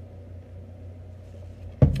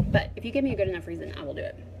 But if you give me a good enough reason, I will do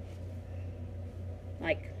it.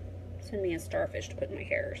 Like, send me a starfish to put in my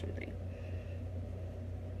hair or something.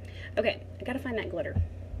 Okay, I gotta find that glitter.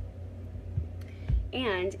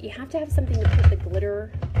 And you have to have something to put the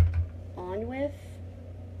glitter on with.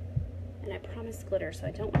 And I promised glitter, so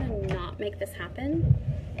I don't want to not make this happen.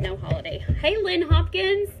 No holiday. Hey, Lynn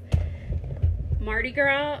Hopkins. Mardi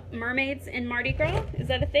Gras, mermaids in Mardi Gras? Is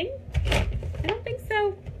that a thing? I don't think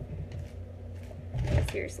so.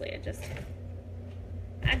 Seriously, I just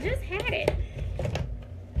had it.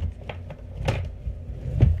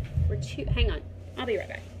 Hang on, I'll be right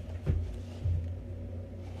back.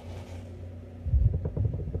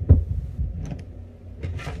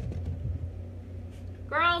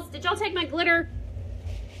 Girls, did y'all take my glitter?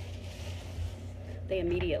 They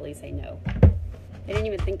immediately say no. They didn't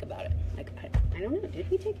even think about it. Like, I don't know,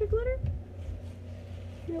 did we take your glitter?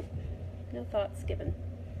 Nope, no thoughts given.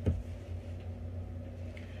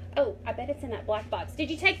 Oh, I bet it's in that black box.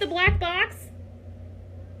 Did you take the black box?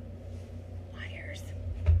 Liars.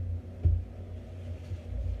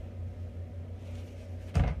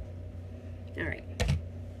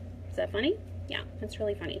 that funny? Yeah, that's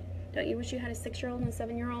really funny. Don't you wish you had a 6-year-old and a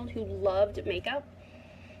 7-year-old who loved makeup?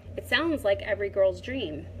 It sounds like every girl's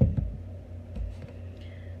dream.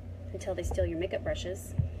 Until they steal your makeup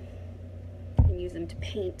brushes and use them to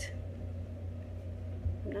paint.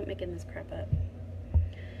 I'm not making this crap up.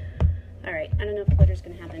 All right, I don't know if glitter's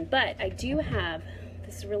gonna happen, but I do have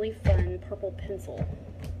this really fun purple pencil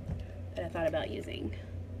that I thought about using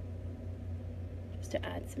just to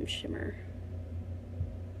add some shimmer.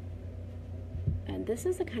 And this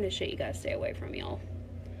is the kind of shit you gotta stay away from, y'all,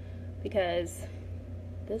 because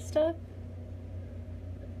this stuff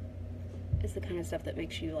is the kind of stuff that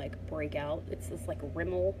makes you like break out. It's this like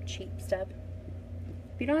Rimmel cheap stuff.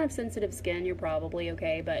 If you don't have sensitive skin, you're probably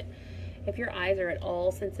okay, but if your eyes are at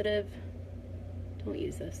all sensitive, don't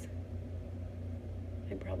use this.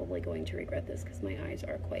 I'm probably going to regret this because my eyes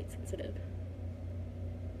are quite sensitive.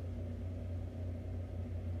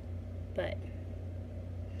 But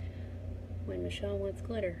when Michelle wants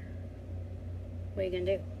glitter, what are you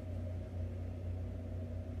gonna do?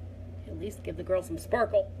 At least give the girl some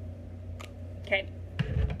sparkle. Okay.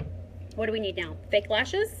 What do we need now? Fake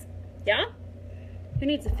lashes? Yeah? Who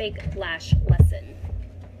needs a fake lash lesson?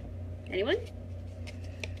 Anyone?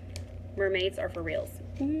 Mermaids are for reals.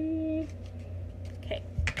 Okay.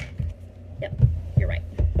 Yep, you're right.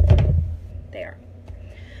 They are.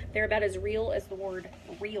 They're about as real as the word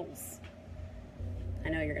reels. I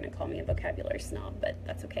know you're going to call me a vocabulary snob, but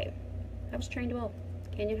that's okay. I was trained well.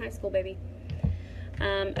 Canyon High School, baby.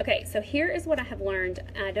 Okay, so here is what I have learned.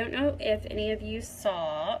 I don't know if any of you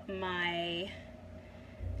saw my...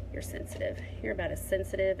 You're sensitive. You're about as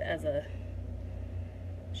sensitive as a...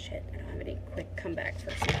 Shit, I don't have any quick comeback for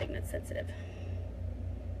something that's sensitive.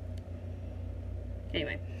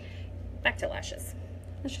 Anyway, back to lashes.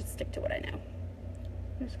 Let's just stick to what I know.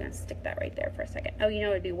 I'm just going to stick that right there for a second. Oh, you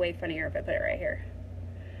know, it'd be way funnier if I put it right here.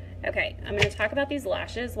 Okay, I'm going to talk about these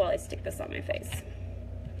lashes while I stick this on my face.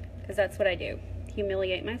 Because that's what I do.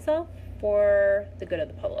 Humiliate myself for the good of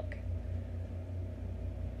the public.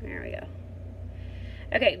 There we go.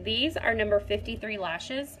 Okay, these are number 53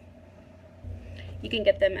 lashes. You can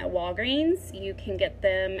get them at Walgreens. You can get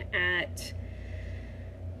them at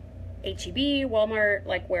H-E-B, Walmart,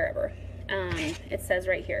 like wherever. It says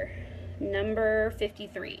right here, number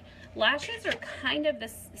 53. Lashes are kind of the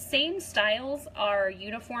same styles, are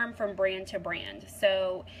uniform from brand to brand.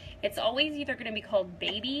 So it's always either going to be called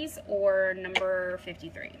babies or number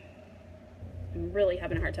 53. I'm really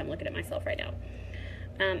having a hard time looking at myself right now.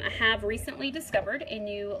 I have recently discovered a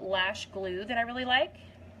new lash glue that I really like.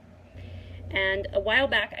 And a while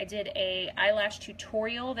back I did a eyelash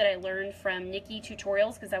tutorial that I learned from Nikki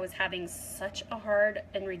Tutorials because I was having such a hard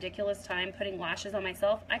and ridiculous time putting lashes on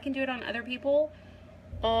myself. I can do it on other people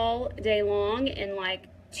all day long in like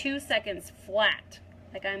 2 seconds flat.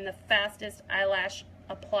 Like I'm the fastest eyelash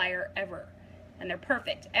applier ever. And they're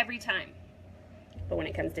perfect every time. But when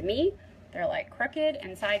it comes to me, they're like crooked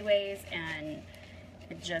and sideways, and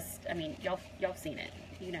it just, I mean, y'all seen it,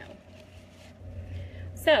 you know.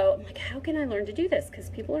 So I'm like, how can I learn to do this? Because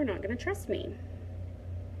people are not going to trust me.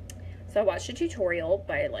 So I watched a tutorial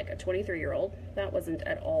by like a 23-year-old. That wasn't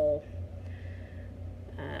at all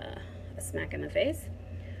a smack in the face.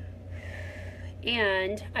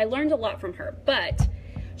 And I learned a lot from her, but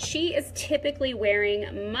she is typically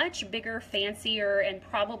wearing much bigger, fancier, and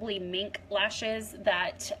probably mink lashes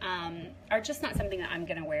that are just not something that I'm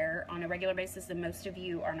going to wear on a regular basis, and most of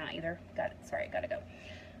you are not either. Sorry, gotta go.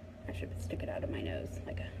 I should stick it out of my nose.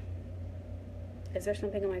 Like is there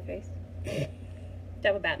something on my face? Do I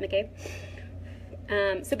have a bat in the cave?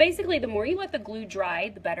 So basically, the more you let the glue dry,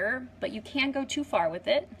 the better, but you can't go too far with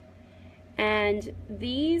it. And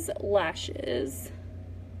these lashes,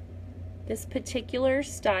 this particular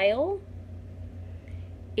style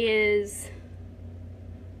is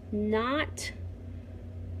not,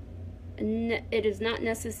 it is not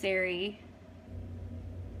necessary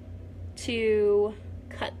to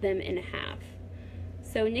cut them in half.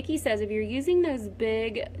 So Nikki says if you're using those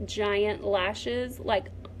big giant lashes like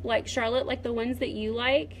Charlotte, like the ones that you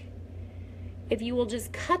like, if you will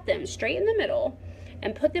just cut them straight in the middle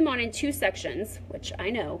and put them on in 2 sections, which I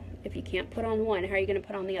know if you can't put on one, how are you going to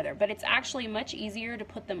put on the other? But it's actually much easier to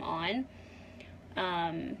put them on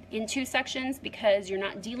in 2 sections because you're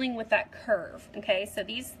not dealing with that curve. Okay, so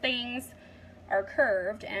these things are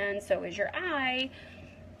curved, and so is your eye.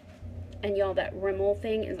 And y'all, that Rimmel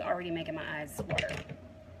thing is already making my eyes water.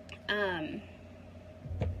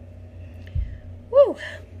 Woo!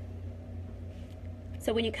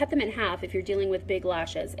 So when you cut them in half, if you're dealing with big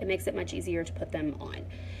lashes, it makes it much easier to put them on.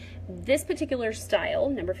 this particular style,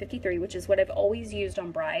 number 53, which is what I've always used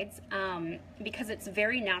on brides, because it's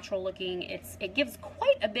very natural looking. It gives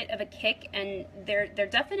quite a bit of a kick, and they're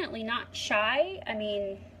definitely not shy. I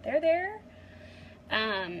mean, they're there,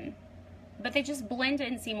 but they just blend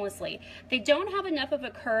in seamlessly. They don't have enough of a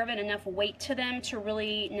curve and enough weight to them to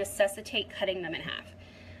really necessitate cutting them in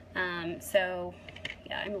half. So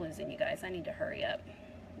yeah, I'm losing you guys. I need to hurry up,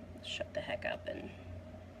 shut the heck up, and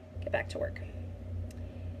get back to work.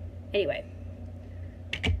 Anyway,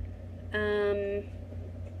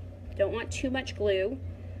 don't want too much glue.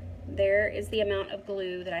 There is the amount of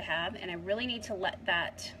glue that I have, and I really need to let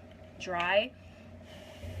that dry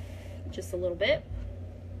just a little bit.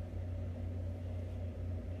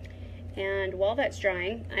 And while that's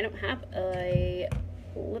drying, I don't have a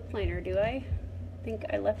lip liner, do I? I think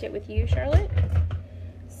I left it with you, Charlotte.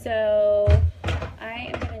 So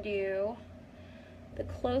I am gonna do the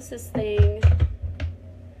closest thing.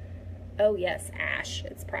 Oh yes, ash.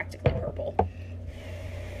 It's practically purple.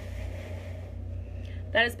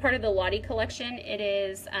 That is part of the Lottie collection. It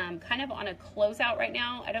is kind of on a closeout right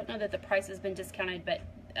now. I don't know that the price has been discounted, but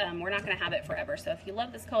we're not going to have it forever. So if you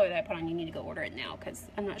love this color that I put on, you need to go order it now, because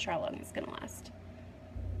I'm not sure how long it's going to last.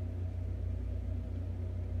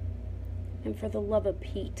 And for the love of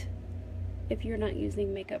Pete, if you're not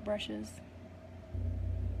using makeup brushes,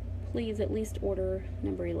 please at least order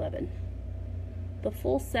number 11. The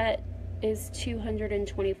full set is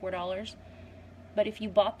 $224, but if you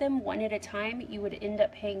bought them one at a time, you would end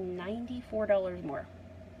up paying $94 more.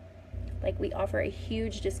 Like, we offer a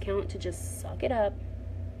huge discount to just suck it up,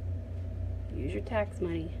 use your tax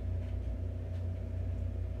money,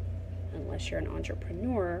 unless you're an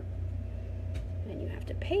entrepreneur and you have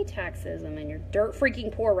to pay taxes, and then you're dirt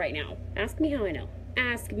freaking poor right now. Ask me how I know.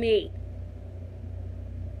 Ask me.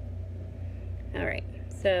 All right.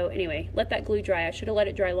 So anyway, let that glue dry. I should have let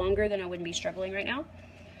it dry longer, then I wouldn't be struggling right now.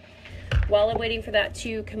 While I'm waiting for that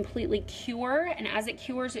to completely cure, and as it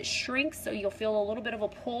cures, it shrinks, so you'll feel a little bit of a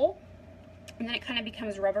pull, and then it kind of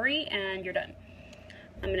becomes rubbery, and you're done.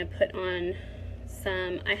 I'm gonna put on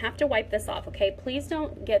some, I have to wipe this off, okay? Please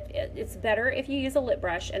don't get, it's better if you use a lip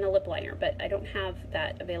brush and a lip liner, but I don't have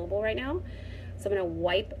that available right now. So I'm gonna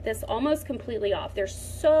wipe this almost completely off. There's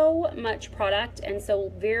so much product and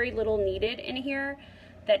so very little needed in here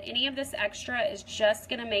that any of this extra is just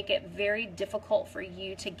gonna make it very difficult for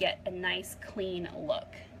you to get a nice clean look.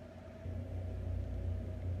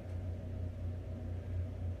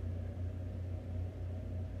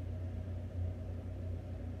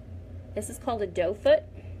 This is called a doe foot,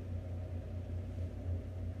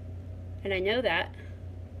 and I know that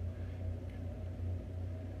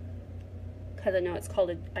because I know that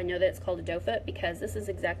it's called a doe foot, because this is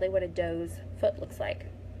exactly what a doe's foot looks like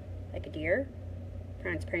a deer.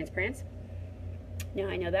 Prance, prance, prance. Now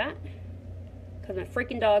I know that because my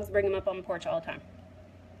freaking dogs bring them up on the porch all the time.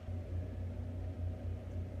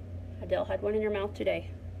 Adele had one in her mouth today.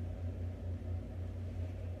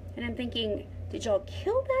 And I'm thinking, did y'all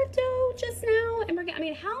kill that doe just now? And I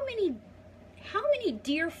mean, how many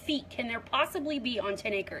deer feet can there possibly be on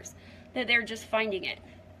 10 acres that they're just finding it?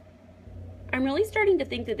 I'm really starting to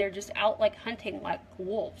think that they're just out like hunting like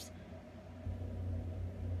wolves.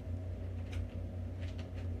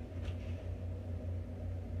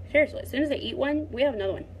 Seriously, as soon as they eat one, we have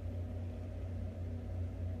another one.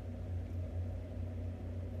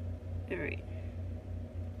 All right.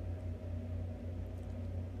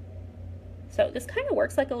 So this kind of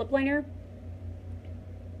works like a lip liner.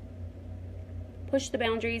 Push the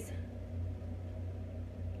boundaries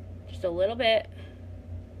just a little bit.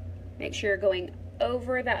 Make sure you're going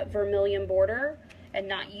over that vermilion border and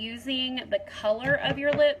not using the color of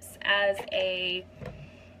your lips as a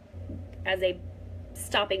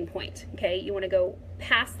stopping point, okay? You want to go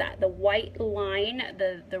past that. The white line,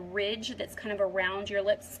 the ridge that's kind of around your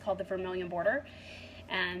lips is called the vermilion border,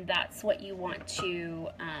 and that's what you want to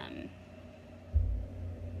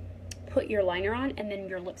put your liner on, and then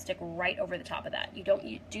your lipstick right over the top of that.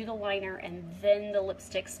 You do the liner and then the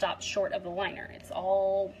lipstick stops short of the liner. It's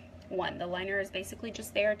all one. The liner is basically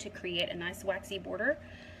just there to create a nice waxy border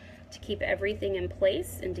to keep everything in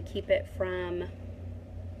place and to keep it from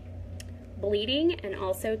bleeding, and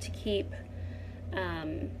also to keep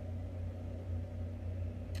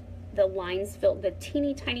the lines filled, the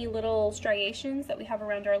teeny tiny little striations that we have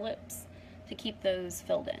around our lips, to keep those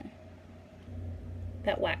filled in.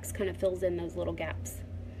 That wax kind of fills in those little gaps.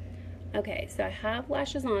 Okay, so I have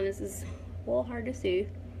lashes on. This is a little hard to see.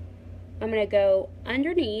 I'm going to go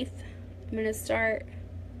underneath. I'm going to start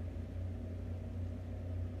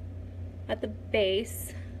at the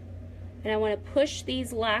base, and I want to push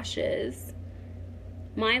these lashes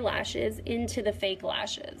my lashes into the fake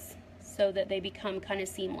lashes so that they become kind of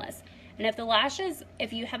seamless. And if the lashes,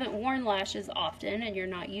 if you haven't worn lashes often and you're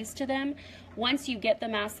not used to them, once you get the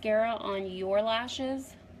mascara on your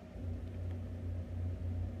lashes,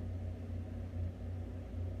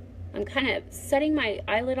 I'm kind of setting my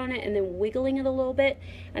eyelid on it and then wiggling it a little bit,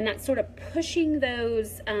 and that's sort of pushing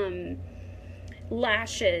those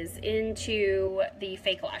lashes into the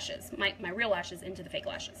fake lashes, my real lashes into the fake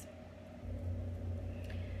lashes.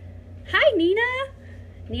 Hi, Nina.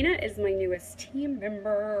 Nina is my newest team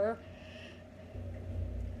member.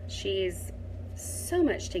 She's so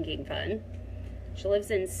much stinking fun. She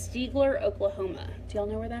lives in Stigler, Oklahoma. Do y'all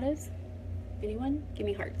know where that is? Anyone? Give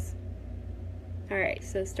me hearts. All right,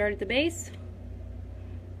 so start at the base.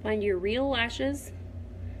 Find your real lashes.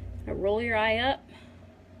 Now roll your eye up.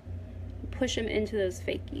 Push them into those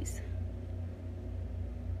fakies.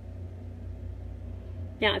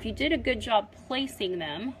 Now, if you did a good job placing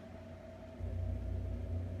them,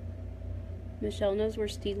 Michelle knows where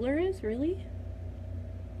Stigler is, really?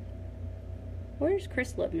 Where's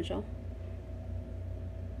Chris live, Michelle?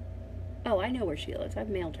 Oh, I know where she lives. I've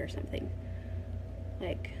mailed her something.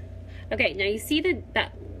 Like, okay, now you see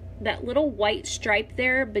that little white stripe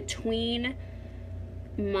there between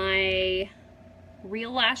my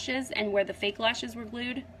real lashes and where the fake lashes were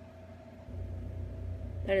glued?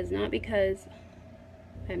 That is not because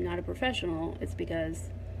I'm not a professional. It's because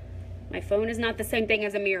my phone is not the same thing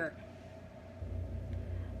as a mirror.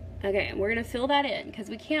 Okay, and we're gonna fill that in because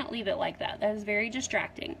we can't leave it like that. That is very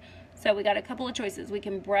distracting. So we got a couple of choices. We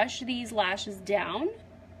can brush these lashes down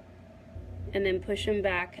and then push them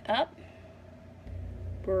back up.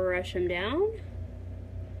 Brush them down,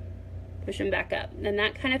 push them back up. And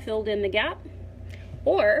that kind of filled in the gap.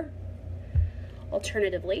 Or,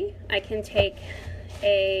 alternatively, I can take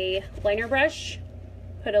a liner brush,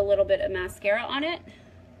 put a little bit of mascara on it,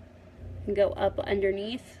 and go up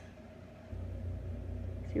underneath.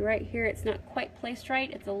 See right here, it's not quite placed right.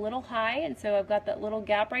 It's a little high, and so I've got that little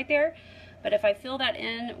gap right there. But if I fill that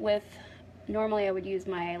in with, normally I would use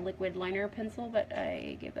my liquid liner pencil, but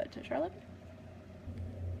I gave that to Charlotte.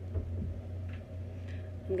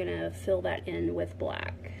 I'm gonna fill that in with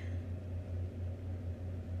black.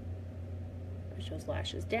 Push those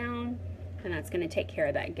lashes down, and that's gonna take care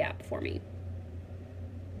of that gap for me.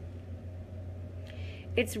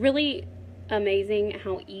 It's really amazing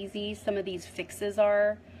how easy some of these fixes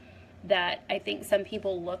are that I think some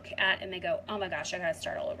people look at and they go, oh my gosh, I gotta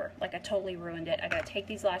start all over. Like, I totally ruined it. I gotta take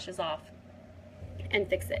these lashes off and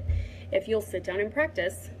fix it. If you'll sit down and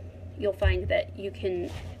practice, you'll find that you can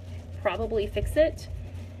probably fix it.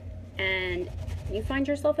 And you find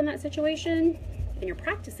yourself in that situation and you're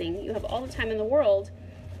practicing, you have all the time in the world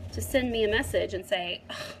to send me a message and say,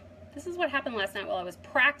 this is what happened last night while I was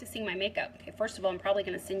practicing my makeup. Okay, first of all, I'm probably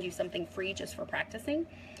going to send you something free just for practicing.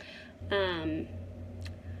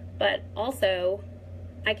 But also,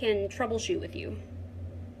 I can troubleshoot with you.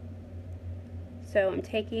 So I'm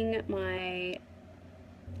taking my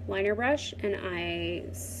liner brush and I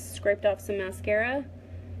scraped off some mascara,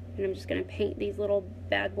 and I'm just going to paint these little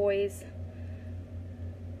bad boys.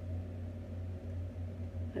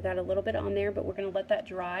 I got a little bit on there, but we're going to let that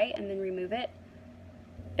dry and then remove it.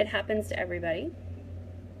 It happens to everybody,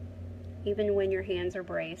 even when your hands are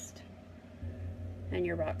braced and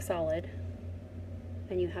you're rock solid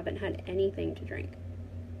and you haven't had anything to drink.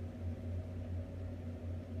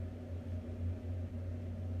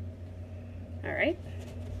 All right,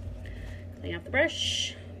 clean off the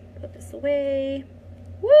brush, put this away.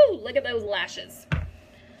 Woo, look at those lashes.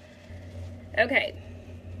 Okay,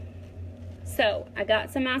 so I got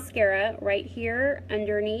some mascara right here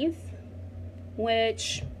underneath,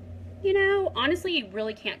 which, you know, honestly, you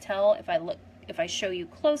really can't tell. If I show you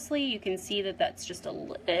closely, you can see that that's just a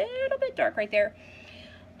little bit dark right there.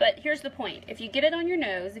 But here's the point. If you get it on your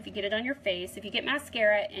nose, if you get it on your face, if you get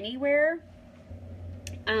mascara anywhere,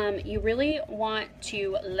 you really want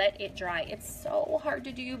to let it dry. It's so hard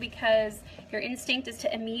to do because your instinct is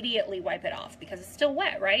to immediately wipe it off because it's still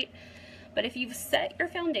wet, right? But if you've set your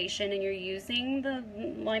foundation and you're using the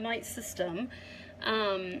LimeLight system,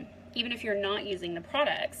 even if you're not using the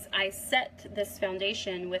products, I set this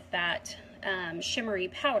foundation with that shimmery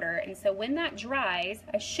powder, and so when that dries,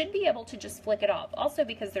 I should be able to just flick it off. Also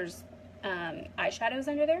because there's eyeshadows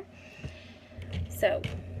under there. So,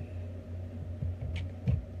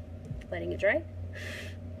 letting it dry.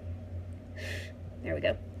 There we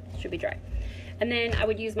go. Should be dry. And then I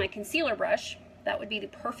would use my concealer brush. That would be the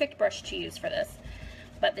perfect brush to use for this.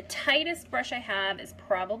 But the tightest brush I have is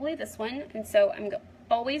probably this one, and so I'm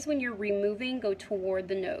always, when you're removing, go toward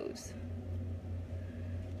the nose.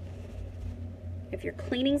 if you're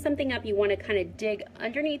cleaning something up, you want to kind of dig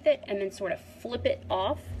underneath it and then sort of flip it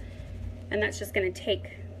off. And that's just going to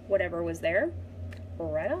take whatever was there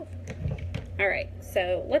right off. All right,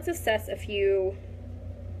 so let's assess a few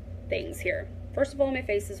things here. First of all, my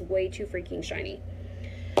face is way too freaking shiny.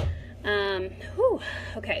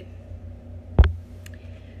 Okay.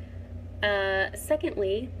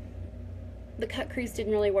 Secondly, the cut crease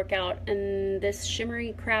didn't really work out, and this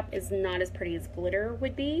shimmery crap is not as pretty as glitter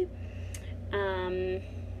would be.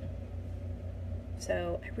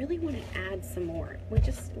 So I really want to add some more. It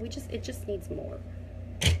just needs more.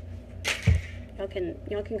 Y'all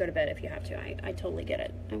can go to bed if you have to. I totally get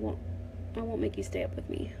it. I won't make you stay up with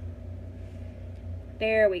me.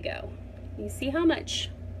 There we go. You see how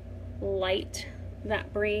much light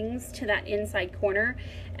that brings to that inside corner,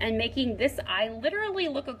 and making this eye literally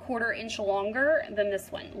look a 1/4 inch longer than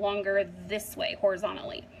this one, longer this way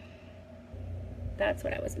horizontally. That's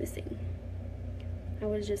what I was missing. I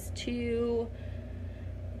was just too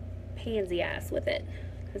pansy ass with it,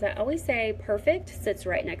 because I always say perfect sits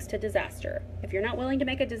right next to disaster. If you're not willing to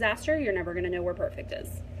make a disaster, you're never going to know where perfect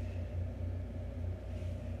is.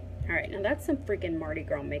 All right, now that's some freaking Mardi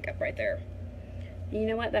Gras makeup right there. You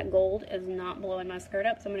know what? That gold is not blowing my skirt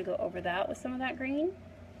up, so I'm going to go over that with some of that green.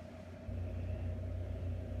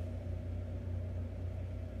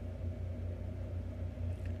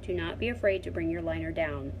 Do not be afraid to bring your liner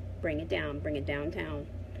down. Bring it down. Bring it downtown.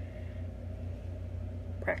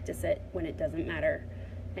 Practice it when it doesn't matter,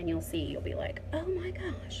 and you'll see. You'll be like, oh my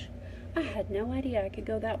gosh, I had no idea I could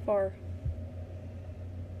go that far.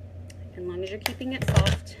 As long as you're keeping it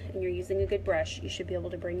soft and you're using a good brush, you should be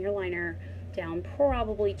able to bring your liner down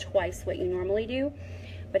probably twice what you normally do.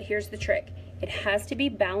 But here's the trick. It has to be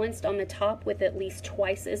balanced on the top with at least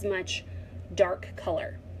twice as much dark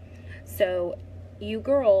color. So you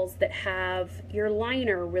girls that have your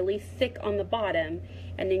liner really thick on the bottom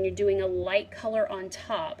and then you're doing a light color on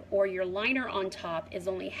top, or your liner on top is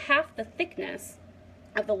only half the thickness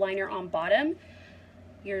of the liner on bottom,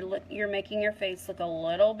 you're making your face look a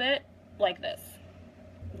little bit like this.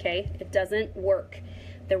 Okay, it doesn't work.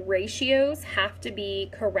 The ratios have to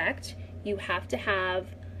be correct. You have to have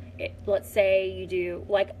it, let's say you do,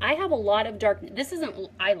 like I have a lot of dark, this isn't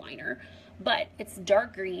eyeliner, but it's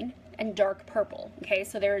dark green and dark purple. Okay,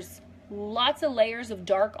 so there's lots of layers of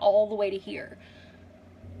dark all the way to here.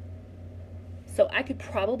 So I could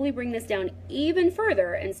probably bring this down even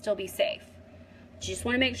further and still be safe. You just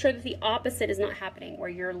want to make sure that the opposite is not happening, where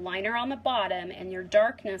your liner on the bottom and your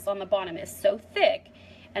darkness on the bottom is so thick,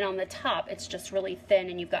 and on the top it's just really thin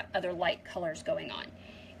and you've got other light colors going on.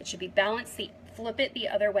 It should be balanced. Flip it the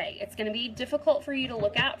other way. It's going to be difficult for you to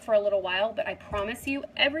look at for a little while, but I promise you,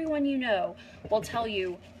 everyone you know will tell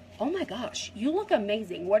you, oh my gosh, you look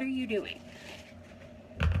amazing. What are you doing?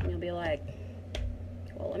 And you'll be like,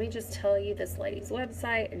 well, let me just tell you this lady's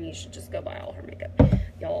website and you should just go buy all her makeup.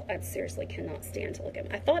 Y'all, I seriously cannot stand to look at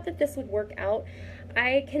them. I thought that this would work out.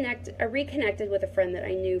 I reconnected with a friend that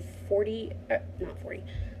I knew 20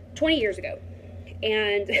 years ago.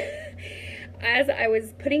 And as I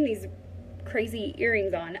was putting these crazy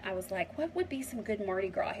earrings on, I was like, what would be some good Mardi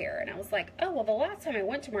Gras hair? And I was like, oh, well, the last time I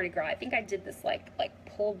went to Mardi Gras, I think I did this like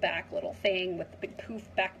pulled back little thing with the big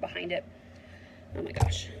poof back behind it. Oh my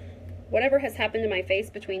gosh. Whatever has happened to my face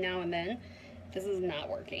between now and then, this is not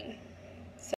working.